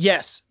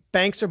 yes,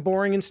 banks are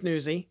boring and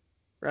snoozy,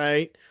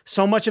 right?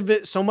 So much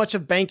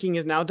of banking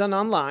is now done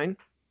online.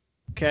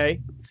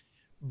 Okay.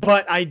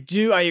 But I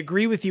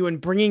agree with you in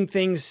bringing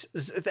things,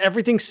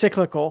 everything's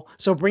cyclical.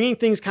 So bringing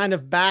things kind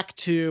of back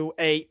to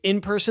a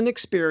in-person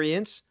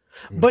experience,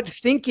 but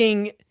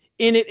thinking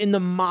in it in the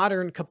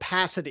modern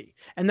capacity.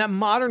 And that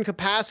modern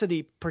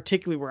capacity,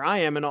 particularly where I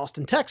am in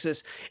Austin,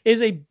 Texas,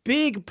 is a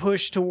big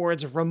push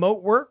towards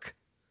remote work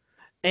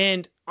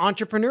and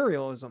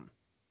entrepreneurialism.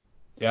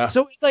 Yeah.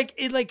 So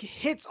it like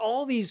hits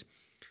all these,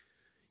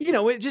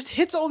 it just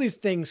hits all these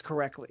things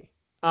correctly.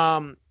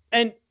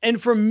 And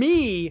for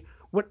me,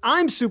 what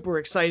I'm super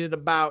excited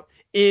about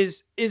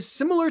is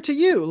similar to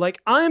you.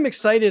 Like I'm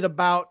excited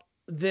about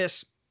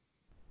this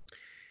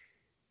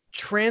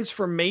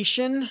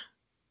transformation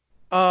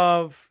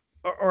of,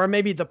 or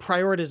maybe the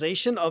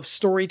prioritization of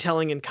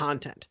storytelling and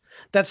content.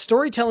 That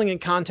storytelling and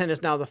content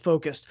is now the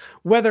focus,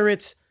 whether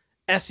it's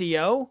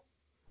SEO,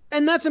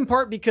 and that's in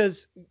part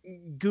because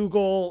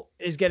Google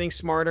is getting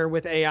smarter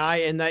with AI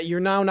and that you're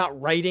now not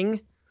writing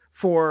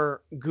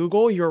for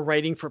Google, you're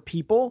writing for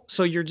people.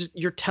 So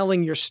you're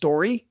telling your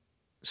story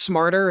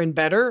smarter and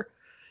better.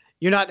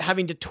 You're not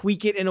having to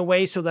tweak it in a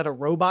way so that a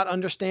robot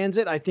understands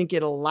it. I think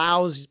it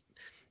allows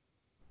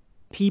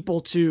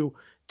people to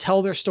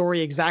tell their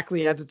story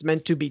exactly as it's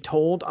meant to be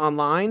told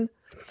online.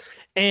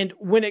 And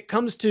when it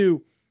comes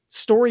to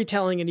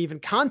storytelling and even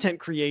content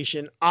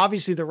creation,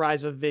 obviously the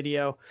rise of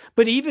video,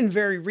 but even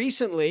very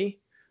recently,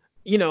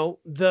 you know,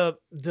 even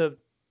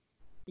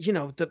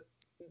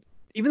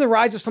the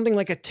rise of something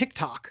like a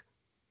TikTok,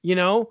 you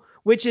know,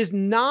 which is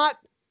not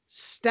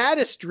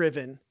status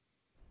driven,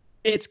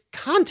 it's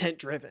content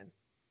driven.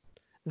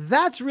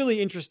 That's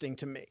really interesting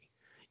to me.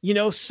 You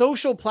know,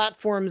 social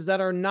platforms that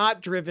are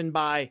not driven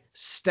by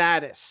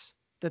status,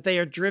 that they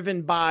are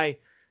driven by,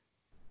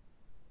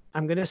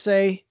 I'm going to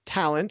say,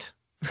 talent.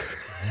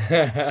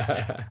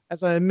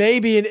 As a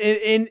maybe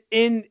in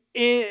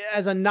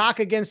as a knock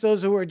against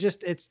those who are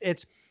just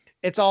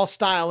it's all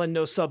style and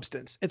no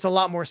substance. It's a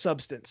lot more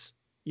substance,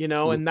 you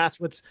know, and that's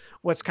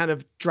what's kind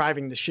of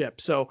driving the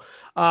ship. So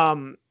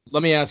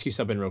let me ask you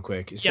something real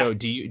quick. So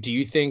yeah. do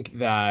you think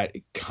that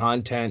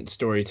content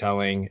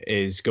storytelling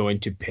is going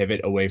to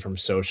pivot away from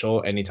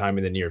social anytime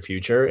in the near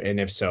future? And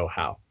if so,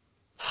 how?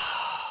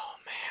 Oh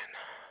man.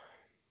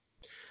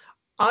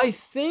 I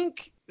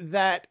think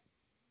that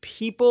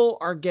people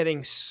are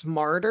getting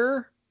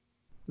smarter,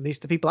 at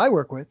least the people I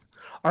work with,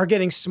 are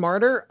getting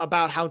smarter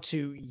about how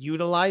to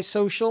utilize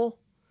social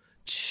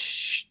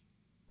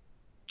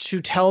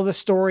to tell the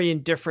story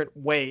in different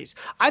ways.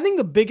 I think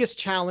the biggest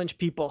challenge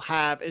people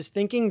have is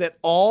thinking that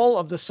all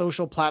of the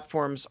social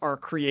platforms are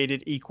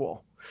created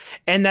equal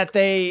and that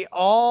they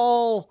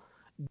all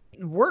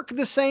work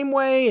the same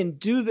way and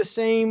do the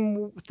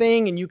same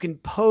thing, and you can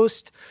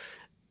post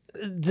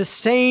the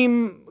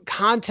same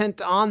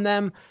content on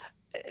them.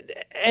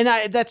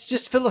 And that's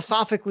just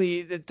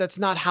philosophically, that's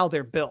not how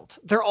they're built.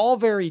 They're all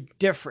very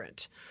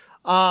different.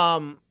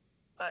 That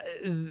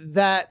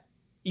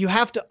you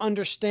have to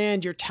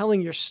understand you're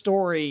telling your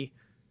story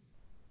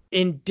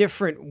in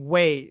different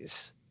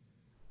ways.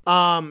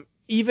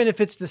 Even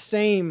if it's the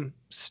same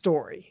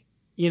story,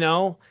 you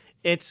know,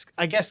 it's,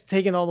 I guess,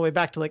 taken all the way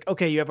back to like,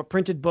 okay, you have a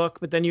printed book,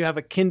 but then you have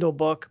a Kindle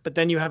book, but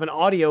then you have an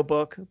audio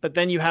book, but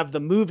then you have the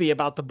movie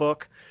about the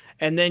book,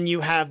 and then you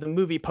have the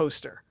movie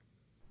poster,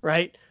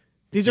 right?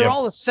 These are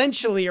all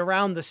essentially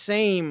around the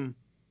same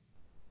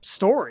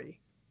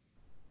story,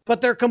 but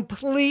they're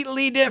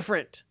completely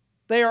different.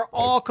 They are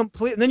all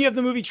complete. And then you have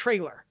the movie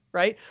trailer,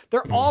 right?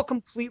 They're all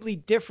completely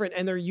different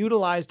and they're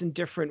utilized in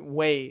different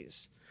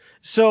ways.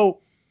 So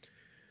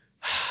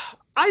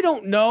I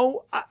don't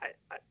know.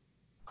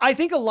 I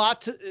think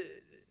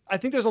I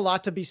think there's a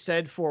lot to be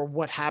said for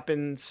what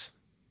happens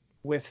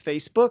with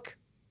Facebook.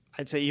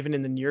 I'd say even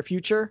in the near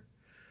future,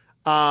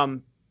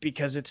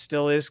 because it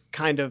still is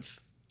kind of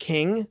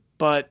king.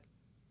 But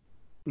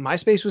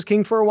MySpace was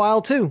king for a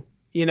while too,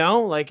 you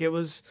know, like it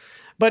was,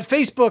 but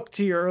Facebook,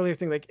 to your earlier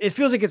thing, like it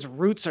feels like its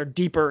roots are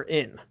deeper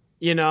in,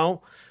 you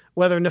know,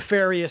 whether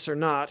nefarious or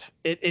not,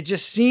 it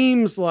just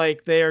seems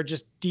like they are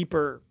just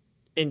deeper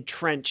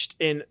entrenched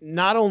in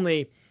not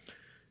only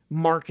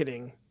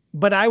marketing,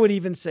 but I would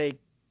even say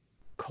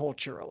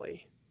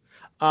culturally.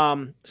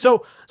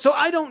 So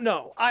I don't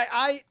know.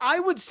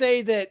 I would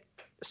say that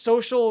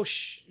social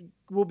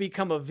will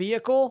become a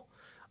vehicle,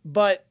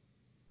 but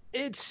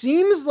it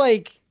seems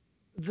like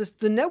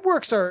the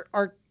networks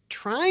are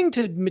trying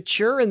to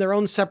mature in their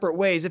own separate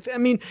ways. I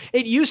mean,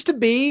 it used to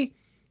be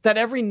that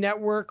every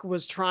network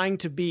was trying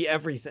to be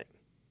everything.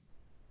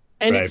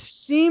 And It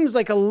seems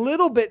like a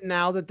little bit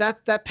now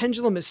that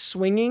pendulum is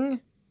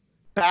swinging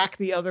back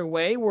the other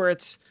way, where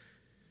it's,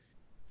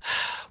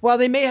 while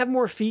they may have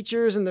more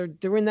features and they're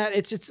doing that,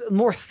 it's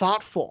more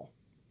thoughtful.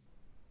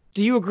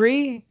 Do you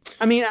agree?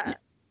 I mean,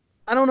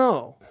 I don't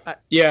know.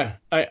 Yeah,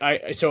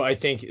 so I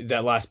think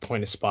that last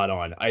point is spot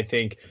on. I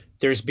think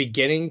there's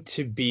beginning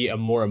to be a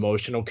more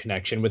emotional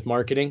connection with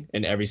marketing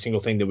in every single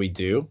thing that we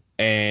do.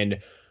 And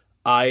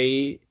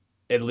I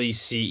at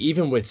least see,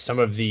 even with some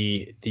of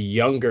the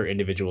younger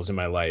individuals in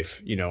my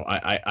life, you know,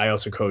 I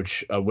also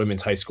coach a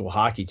women's high school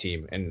hockey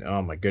team, and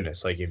oh my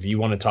goodness, like if you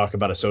want to talk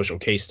about a social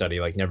case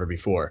study like never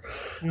before,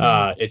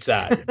 it's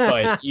that.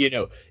 But you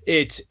know,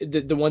 it's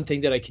the one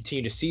thing that I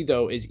continue to see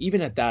though is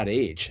even at that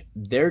age,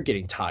 they're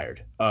getting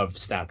tired of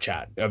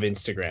Snapchat, of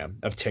Instagram,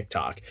 of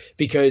TikTok,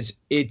 because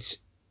it's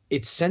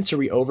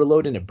sensory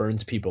overload and it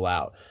burns people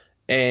out.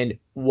 And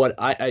what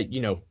I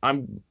you know,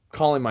 I'm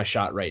calling my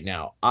shot right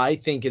now. I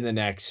think in the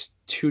next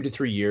 2 to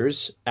 3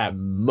 years at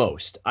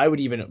most, I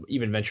would even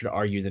venture to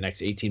argue the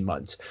next 18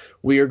 months,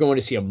 we are going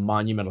to see a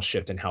monumental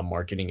shift in how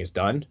marketing is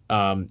done,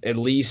 at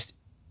least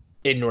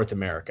in North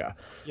America.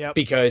 Yep.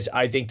 Because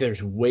I think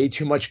there's way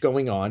too much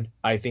going on.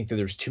 I think that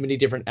there's too many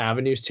different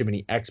avenues, too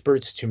many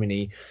experts, too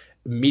many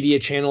media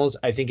channels.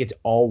 I think it's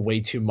all way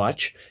too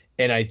much.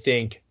 And I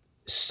think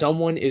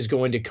someone is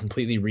going to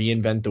completely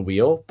reinvent the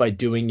wheel by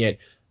doing it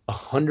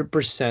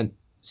 100%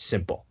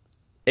 simple.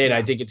 And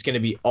I think it's going to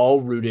be all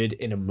rooted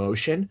in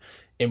emotion,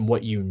 in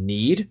what you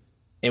need,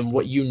 and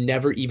what you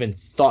never even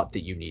thought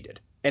that you needed.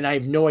 And I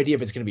have no idea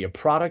if it's going to be a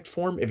product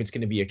form, if it's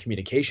going to be a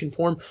communication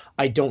form.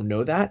 I don't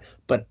know that,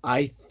 but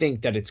I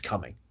think that it's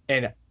coming.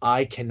 And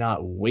I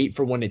cannot wait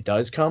for when it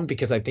does come,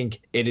 because I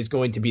think it is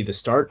going to be the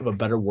start of a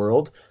better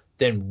world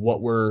than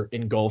what we're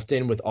engulfed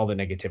in with all the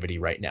negativity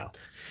right now.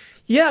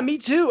 Yeah, me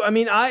too. I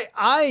mean,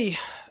 I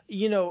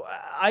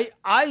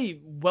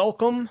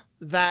welcome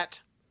that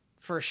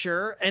for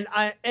sure. And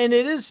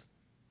it is,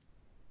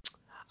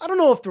 I don't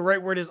know if the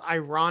right word is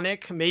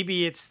ironic.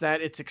 Maybe it's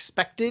that it's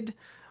expected,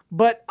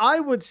 but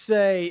I would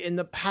say in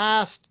the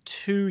past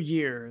 2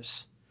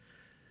 years,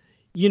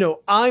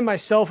 I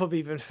myself have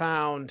even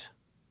found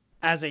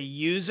as a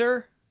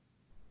user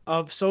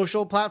of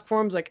social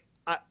platforms, like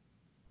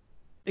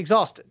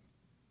exhausted.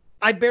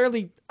 I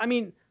barely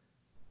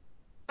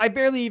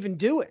even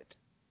do it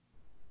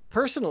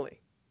personally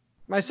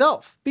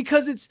myself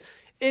because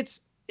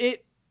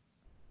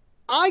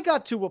I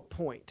got to a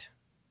point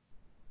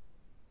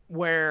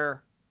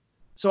where,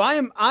 so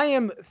I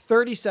am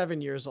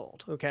 37 years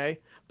old. Okay.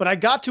 But I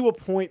got to a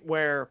point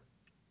where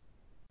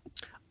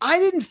I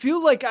didn't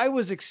feel like I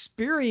was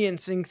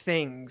experiencing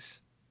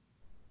things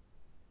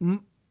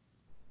in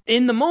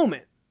the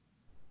moment.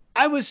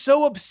 I was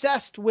so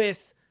obsessed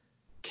with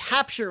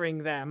capturing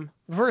them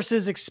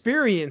versus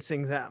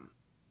experiencing them.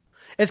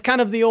 It's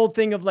kind of the old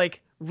thing of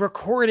like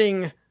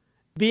recording,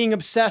 being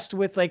obsessed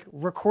with like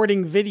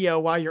recording video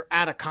while you're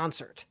at a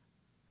concert.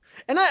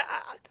 And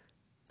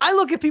I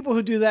look at people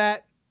who do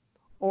that,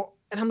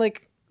 and I'm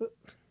like,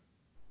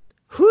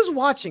 who's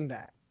watching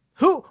that?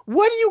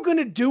 What are you going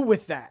to do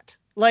with that?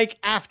 Like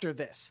after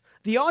this,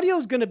 the audio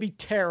is going to be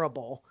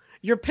terrible.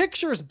 Your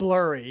picture's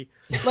blurry.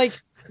 Like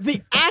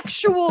the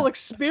actual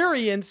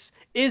experience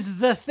is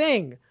the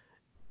thing.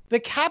 The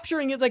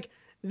capturing is like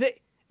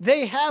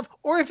they have,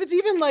 or if it's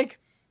even like,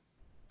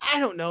 I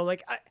don't know,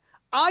 like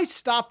I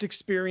stopped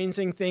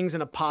experiencing things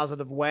in a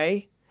positive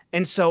way.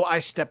 And so I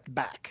stepped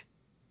back.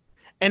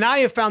 And I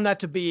have found that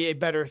to be a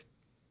better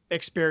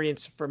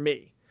experience for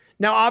me.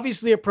 Now,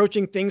 obviously,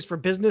 approaching things for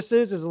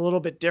businesses is a little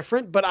bit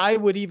different, but I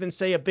would even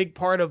say a big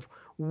part of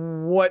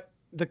what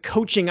the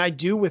coaching I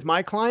do with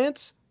my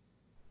clients,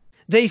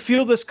 they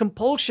feel this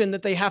compulsion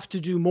that they have to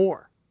do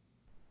more.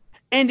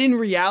 And in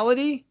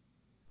reality,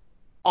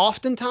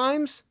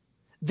 oftentimes,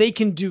 they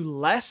can do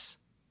less,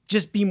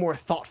 just be more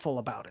thoughtful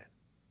about it.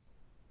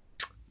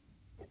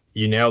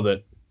 You nailed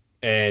it.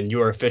 And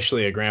you are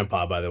officially a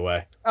grandpa, by the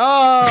way.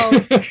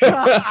 Oh,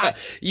 God.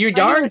 You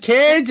darn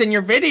kids and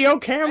your video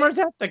cameras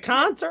at the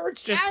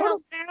concerts. Just put them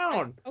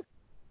down.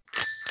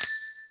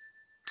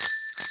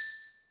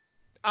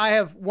 I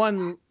have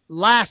one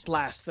last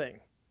thing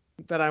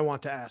that I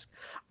want to ask.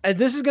 And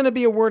this is going to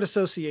be a word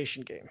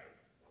association game.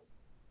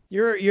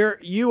 You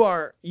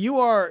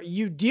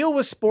deal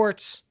with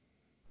sports.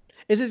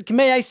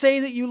 May I say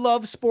that you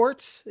love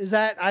sports? Is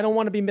that, I don't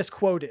want to be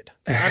misquoted.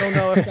 I don't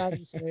know if that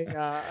is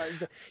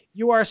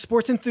you are a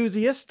sports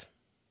enthusiast.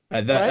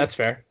 Right? That's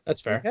fair.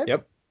 That's fair. Okay.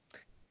 Yep.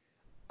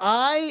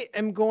 I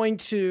am going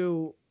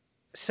to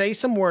say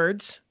some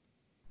words,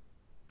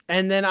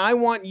 and then I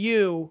want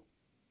you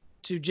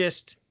to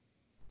just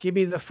give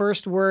me the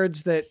first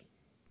words that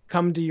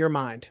come to your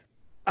mind.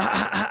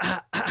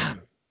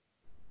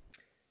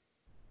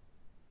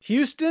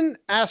 Houston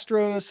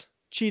Astros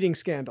cheating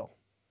scandal.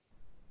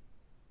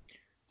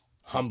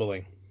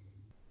 Humbling.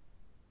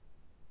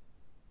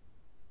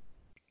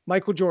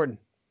 Michael Jordan.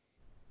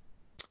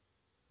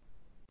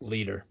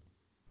 Leader.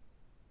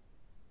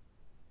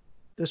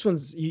 This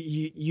one's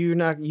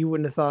you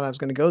wouldn't have thought I was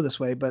going to go this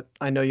way, but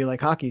I know you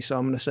like hockey, so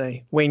I'm going to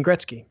say Wayne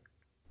Gretzky.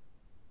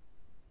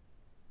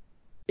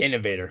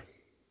 Innovator.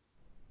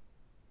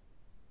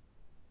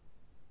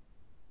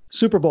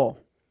 Super Bowl.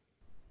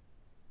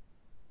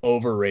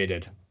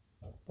 Overrated.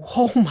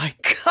 Oh my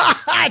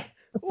God.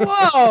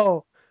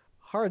 Whoa.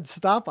 Hard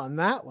stop on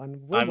that one.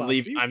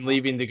 I'm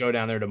leaving to go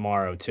down there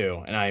tomorrow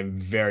too, and I'm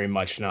very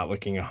much not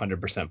looking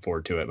 100%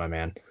 forward to it, my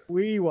man.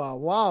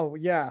 Wow.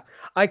 Yeah.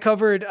 I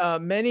covered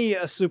many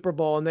a Super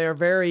Bowl, and they're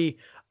very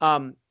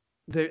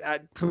they're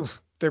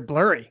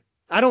blurry.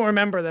 I don't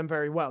remember them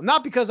very well.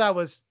 Not because I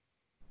was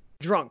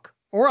drunk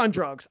or on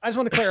drugs. I just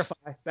want to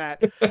clarify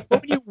that. But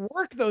when you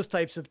work those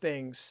types of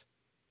things,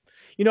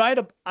 I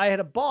had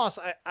a boss.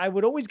 I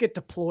would always get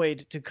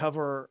deployed to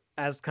cover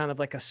as kind of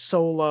like a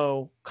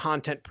solo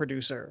content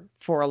producer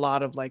for a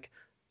lot of like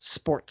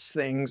sports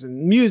things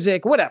and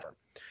music, whatever.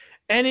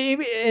 And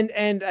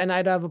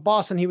I'd have a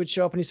boss, and he would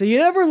show up and he'd say, "You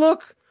never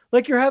look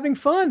like you're having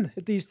fun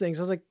at these things."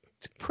 I was like,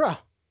 "Bro,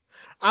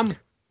 I'm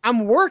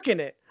working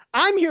it.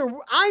 I'm here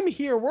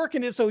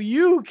working it so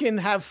you can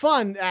have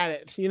fun at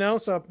it."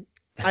 So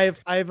I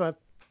have a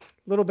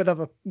little bit of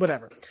a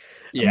whatever.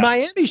 Yeah.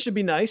 Miami should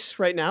be nice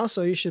right now,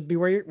 so you should be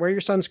wear your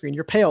sunscreen.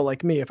 You're pale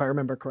like me, if I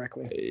remember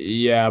correctly.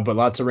 Yeah, but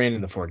lots of rain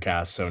in the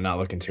forecast, so not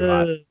looking too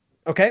hot.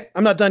 Okay,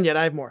 I'm not done yet.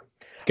 I have more.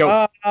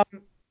 Go.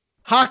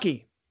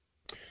 Hockey.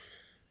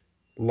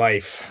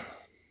 Life.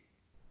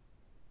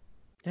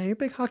 Yeah, you're a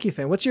big hockey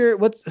fan.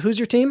 Who's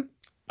your team?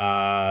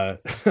 The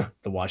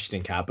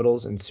Washington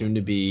Capitals, and soon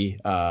to be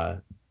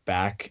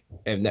back,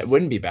 and that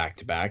wouldn't be back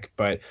to back,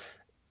 but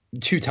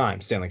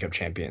 2-time Stanley Cup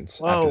champions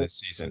after this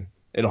season.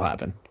 It'll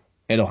happen.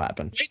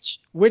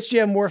 Which do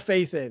you have more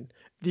faith in?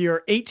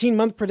 your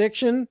 18-month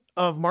prediction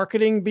of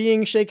marketing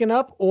being shaken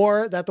up,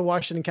 or that the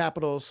Washington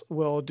Capitals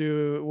will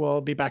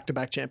be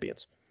back-to-back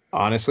champions?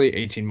 Honestly,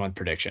 18-month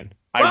prediction.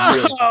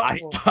 Wow!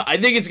 I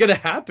think it's gonna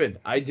happen.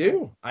 I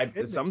do.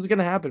 Goodness. Something's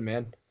gonna happen,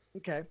 man.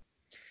 Okay.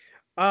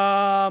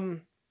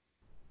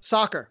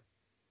 Soccer.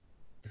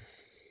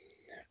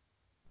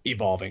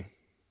 Evolving.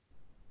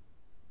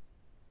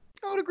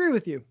 I would agree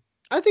with you.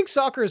 I think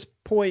soccer is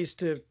poised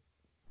to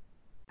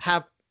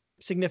have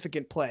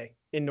significant play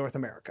in North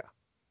America.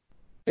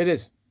 It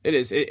is. And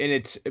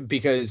it's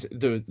because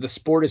the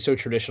sport is so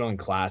traditional and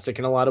classic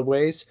in a lot of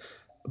ways,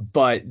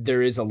 but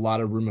there is a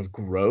lot of room of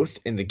growth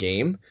in the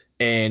game,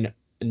 and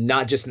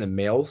not just in the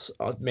male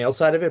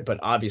side of it, but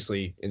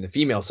obviously in the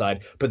female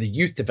side. But the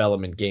youth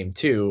development game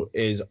too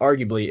is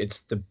arguably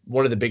it's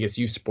one of the biggest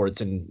youth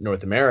sports in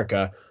North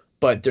America.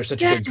 But there's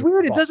such a big it's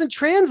weird. It doesn't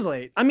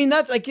translate. I mean,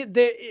 that's like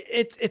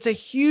it's a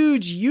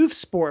huge youth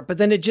sport, but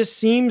then it just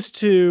seems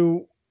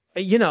to,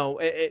 I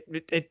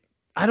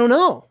don't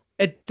know.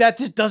 That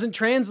just doesn't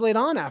translate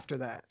on after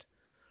that.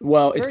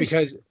 Well, it's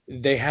because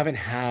they haven't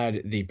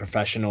had the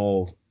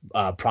professional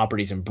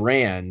properties and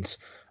brands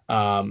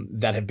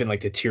that have been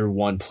like the tier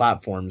 1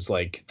 platforms,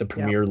 like the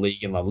Premier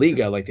League and La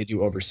Liga, like they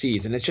do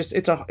overseas. And it's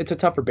a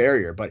tougher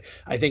barrier. But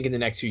I think in the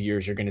next few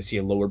years, you're going to see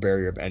a lower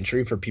barrier of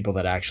entry for people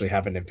that actually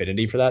have an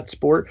affinity for that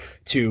sport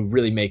to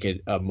really make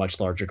it a much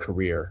larger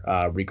career,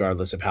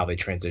 regardless of how they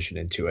transition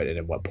into it and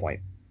at what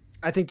point.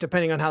 I think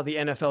depending on how the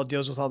NFL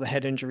deals with all the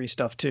head injury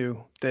stuff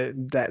too,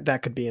 that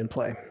could be in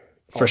play.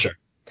 For sure.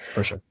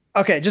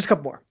 Okay, just a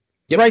couple more.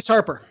 Yep. Bryce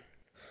Harper.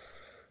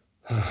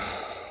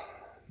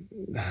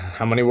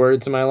 How many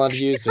words am I allowed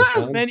to use?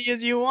 As many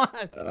as you want.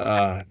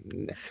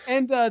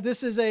 And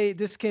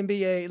this can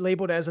be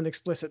labeled as an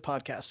explicit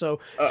podcast, so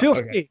feel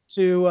free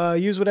to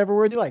use whatever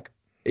word you like.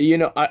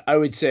 I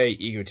would say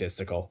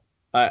egotistical.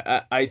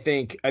 I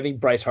think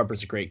Bryce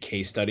Harper's a great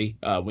case study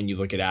when you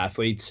look at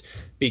athletes,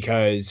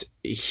 because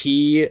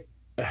the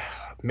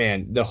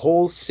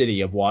whole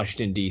city of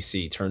Washington,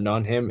 D.C. turned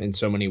on him in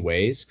so many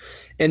ways,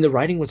 and the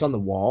writing was on the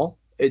wall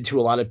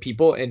to a lot of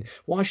people, and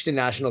Washington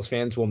Nationals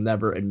fans will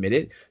never admit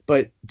it,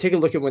 but take a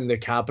look at when the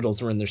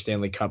Capitals were in their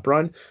Stanley Cup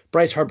run.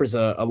 Bryce Harper's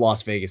a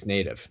Las Vegas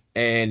native,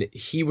 and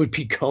he would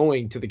be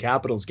going to the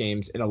Capitals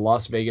games in a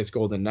Las Vegas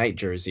Golden Knight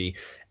jersey.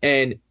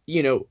 And,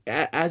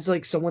 as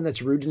like someone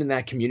that's rooted in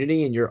that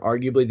community, and you're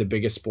arguably the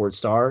biggest sports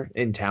star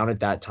in town at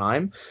that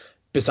time,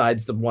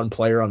 besides the one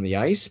player on the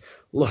ice,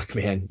 look,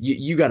 man,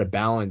 you got to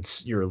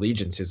balance your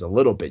allegiances a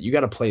little bit. You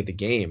got to play the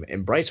game.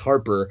 And Bryce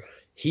Harper,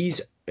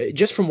 he's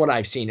just from what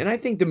I've seen, and I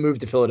think the move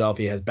to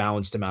Philadelphia has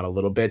balanced him out a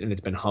little bit, and it's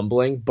been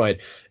humbling, but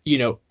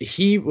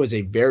he was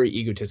a very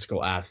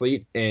egotistical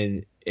athlete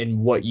in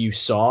what you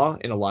saw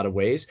in a lot of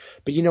ways.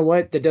 But you know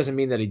what? That doesn't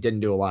mean that he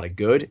didn't do a lot of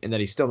good and that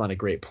he's still not a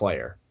great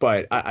player.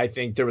 But I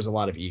think there was a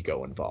lot of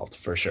ego involved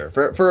for sure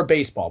for a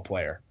baseball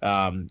player,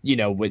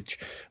 which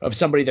of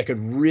somebody that could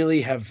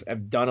really have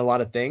done a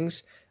lot of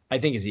things. I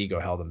think his ego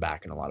held him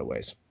back in a lot of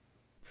ways.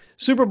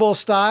 Super Bowl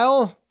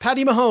style,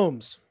 Patty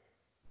Mahomes.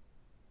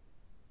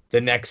 The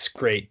next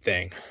great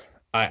thing.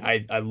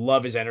 I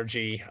love his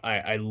energy.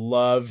 I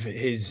love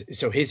his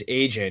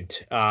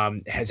agent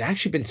has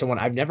actually been someone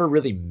I've never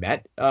really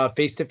met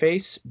face to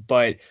face,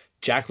 but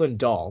Jacqueline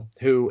Dahl,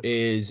 who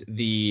is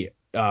the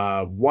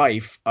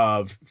wife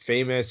of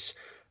famous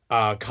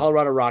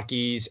Colorado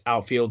Rockies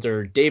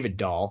outfielder David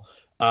Dahl,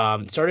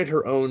 started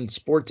her own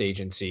sports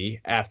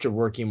agency after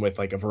working with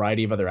like a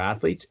variety of other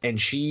athletes, and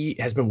she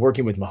has been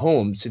working with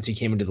Mahomes since he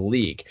came into the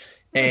league.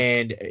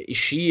 And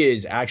she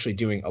is actually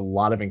doing a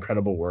lot of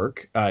incredible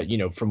work.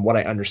 From what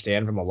I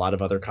understand from a lot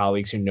of other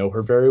colleagues who know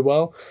her very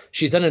well,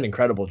 she's done an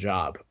incredible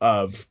job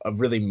of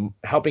really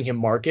helping him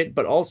market,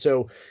 but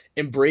also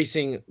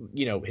embracing,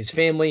 his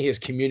family, his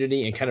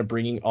community, and kind of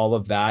bringing all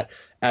of that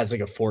as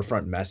like a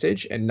forefront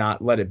message and not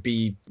let it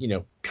be,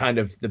 kind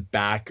of the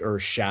back or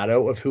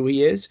shadow of who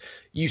he is.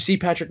 You see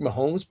Patrick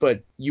Mahomes,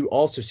 but you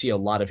also see a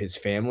lot of his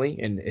family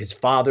and his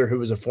father, who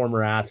was a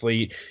former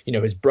athlete,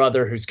 his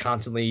brother, who's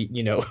constantly,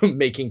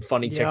 making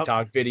funny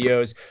TikTok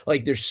videos.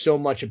 Like there's so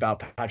much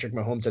about Patrick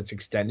Mahomes that's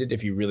extended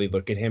if you really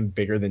look at him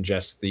bigger than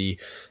just the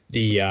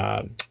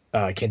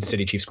Kansas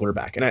City Chiefs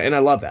quarterback. And I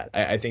love that.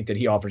 I think that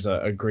he offers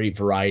a great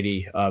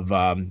variety of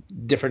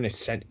different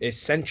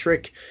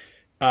eccentric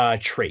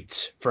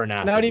traits for an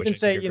athlete. And I would even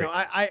say,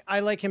 I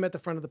like him at the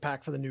front of the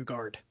pack for the new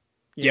guard.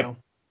 You know?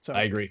 So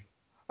I agree.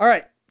 All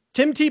right.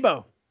 Tim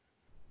Tebow.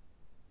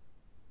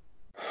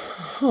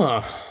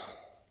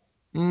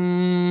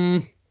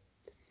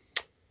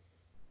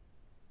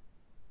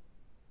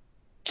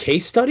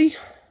 Case study?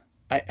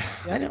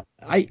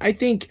 I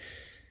think,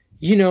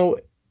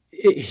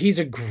 he's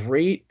a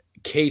great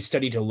case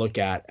study to look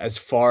at as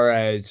far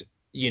as,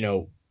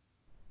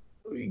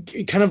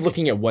 kind of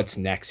looking at what's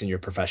next in your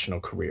professional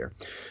career.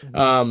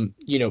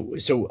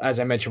 So as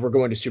I mentioned, we're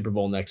going to Super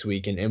Bowl next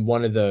week. And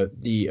one of the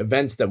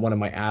events that one of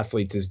my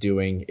athletes is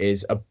doing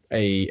is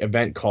a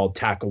event called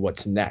Tackle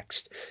What's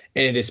Next.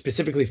 And it is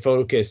specifically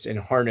focused and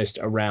harnessed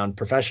around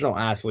professional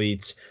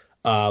athletes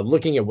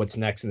looking at what's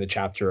next in the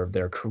chapter of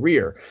their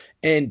career.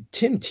 And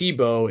Tim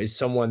Tebow is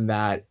someone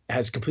that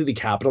has completely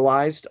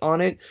capitalized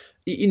on it.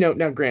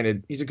 Now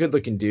granted, he's a good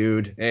looking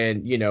dude,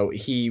 and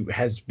he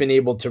has been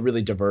able to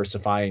really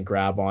diversify and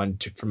grab on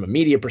from a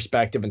media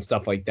perspective and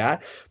stuff like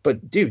that.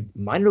 But dude,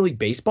 minor league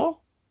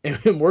baseball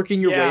and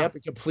working your way up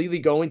and completely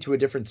going to a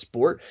different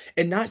sport,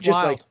 and not It's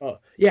just wild.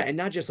 and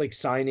not just like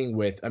signing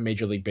with a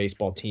major league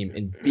baseball team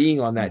and being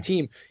on that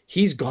team.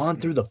 He's gone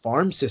through the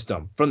farm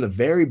system from the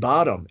very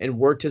bottom and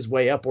worked his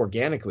way up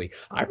organically.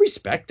 I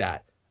respect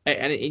that.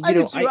 And I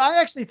do too. I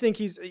actually think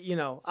he's,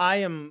 I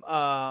am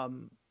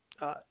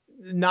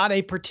not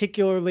a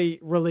particularly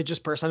religious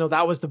person. I know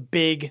that was the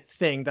big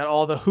thing, that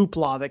all the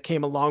hoopla that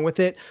came along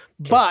with it.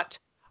 But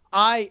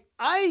I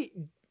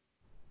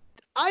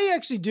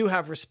actually do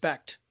have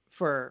respect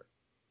for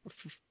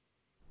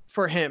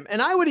him.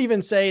 And I would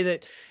even say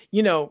that,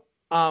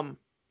 I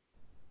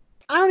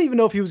don't even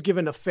know if he was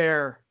given a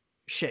fair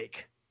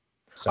shake.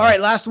 All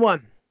right, last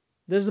one.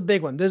 This is a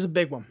big one. You're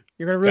going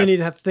to really need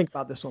to have to think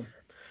about this one.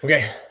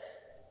 Okay.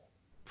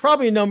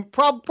 Probably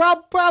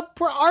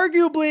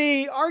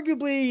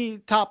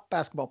arguably top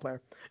basketball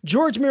player.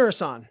 George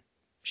Mirasan.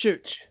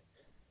 Shoot.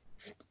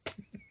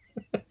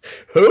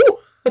 Who?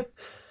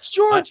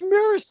 George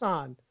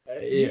Mirasan.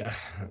 Yeah,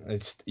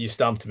 you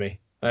stumped me.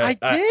 I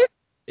did?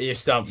 You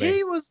stumped me.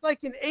 He was like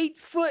an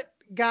 8-foot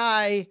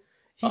guy.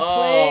 He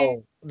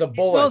played the Bullets.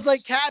 He Smells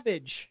Like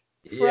Cabbage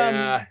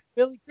from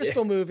Billy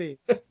Crystal movies.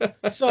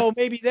 So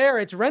maybe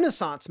it's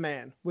Renaissance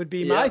Man would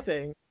be my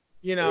thing,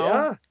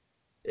 Yeah,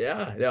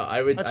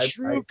 I would. A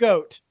true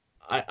goat.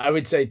 I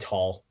would say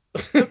tall.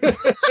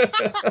 That's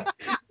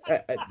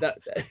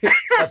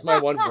my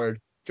one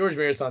word. George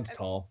Mirasan's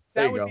tall.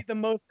 There that would be the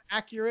most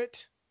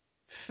accurate,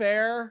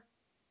 fair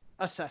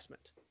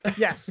assessment.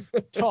 Yes,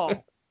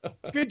 tall.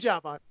 Good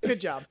job, on.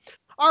 Good job.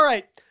 All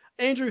right,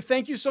 Andrew,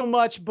 thank you so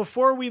much.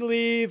 Before we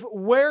leave,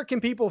 where can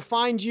people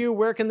find you?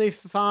 Where can they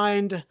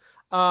find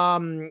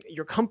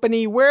your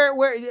company? Where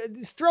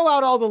throw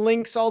out all the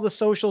links, all the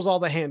socials, all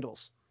the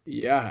handles.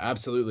 Yeah,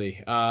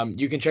 absolutely.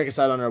 You can check us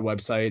out on our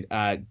website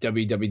at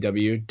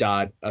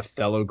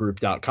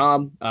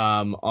www.othellogroup.com.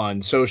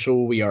 On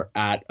social, we are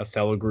at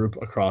Othello Group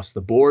across the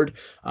board.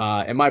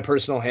 And my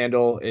personal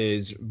handle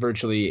is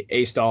virtually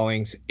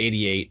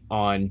astallings88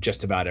 on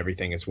just about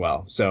everything as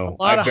well. So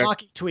a lot of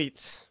hockey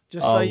tweets,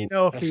 just so you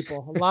know,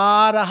 people. A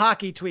lot of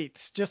hockey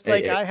tweets, just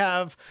like I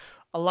have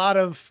a lot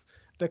of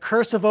the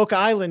Curse of Oak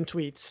Island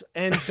tweets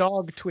and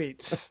dog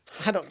tweets.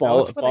 I don't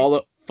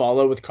know.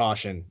 Follow with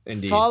caution,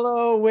 indeed.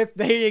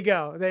 There you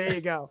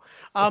go.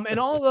 And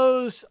all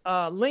those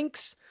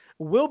links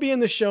will be in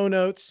the show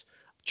notes,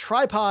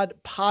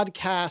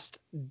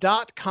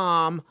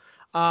 tripodpodcast.com.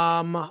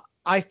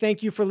 I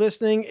thank you for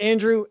listening.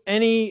 Andrew,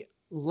 any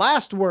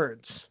last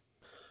words?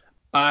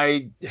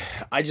 I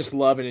just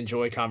love and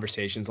enjoy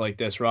conversations like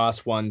this,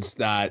 Ross, ones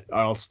that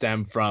all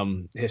stem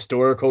from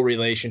historical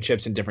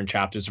relationships in different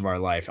chapters of our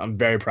life. I'm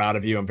very proud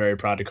of you. I'm very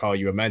proud to call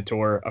you a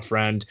mentor, a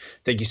friend.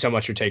 Thank you so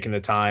much for taking the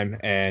time,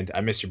 and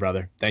I miss you,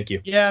 brother. Thank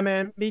you. Yeah,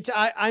 man. Me too.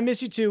 I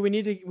miss you too. We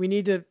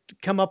need to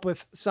come up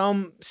with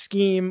some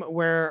scheme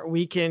where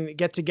we can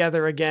get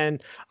together again.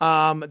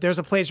 There's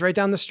a place right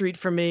down the street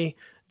from me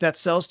that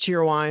sells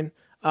Cheerwine.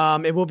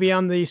 It will be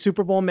on the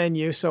Super Bowl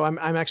menu, so I'm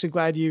actually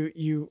glad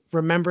you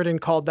remembered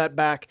and called that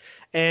back.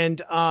 And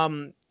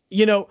I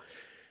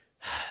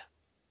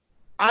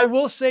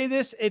will say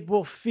this: it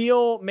will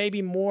feel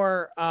maybe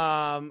more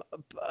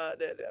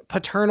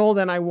paternal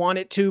than I want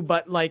it to,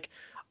 but like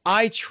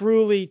I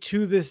truly,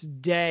 to this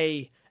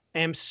day,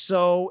 am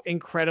so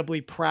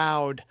incredibly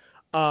proud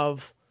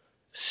of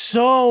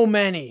so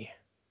many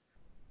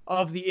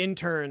of the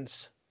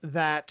interns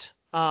that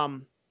I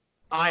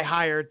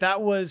hired.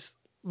 That was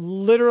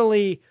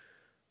literally,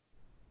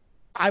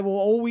 I will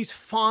always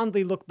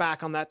fondly look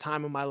back on that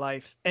time of my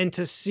life, and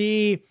to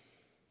see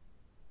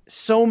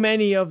so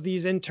many of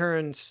these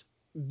interns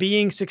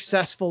being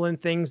successful in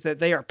things that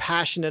they are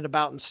passionate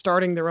about and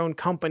starting their own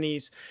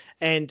companies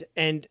and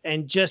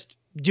just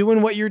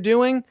doing what you're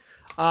doing.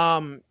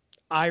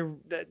 I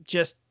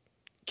just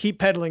keep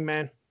pedaling,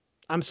 man.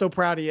 I'm so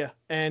proud of you.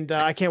 And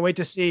I can't wait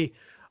to see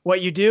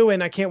what you do.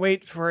 And I can't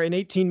wait for in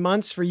 18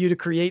 months for you to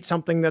create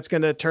something that's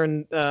going to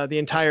turn the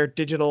entire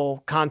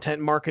digital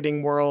content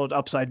marketing world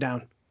upside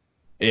down.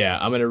 Yeah,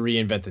 I'm going to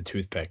reinvent the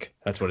toothpick.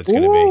 That's what it's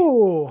going to be.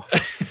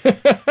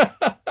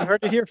 You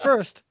heard it here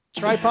first.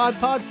 Tripod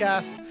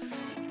Podcast.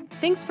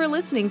 Thanks for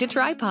listening to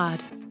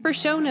Tripod. For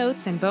show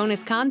notes and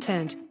bonus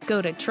content,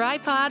 go to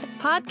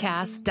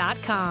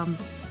tripodpodcast.com.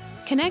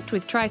 Connect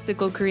with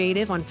Tricycle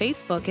Creative on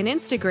Facebook and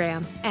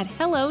Instagram at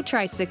Hello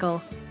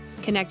Tricycle.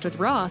 Connect with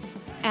Ross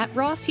at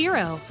Ross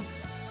Hero.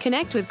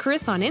 Connect with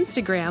Chris on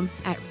Instagram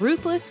at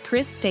Ruthless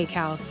Chris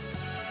Steakhouse.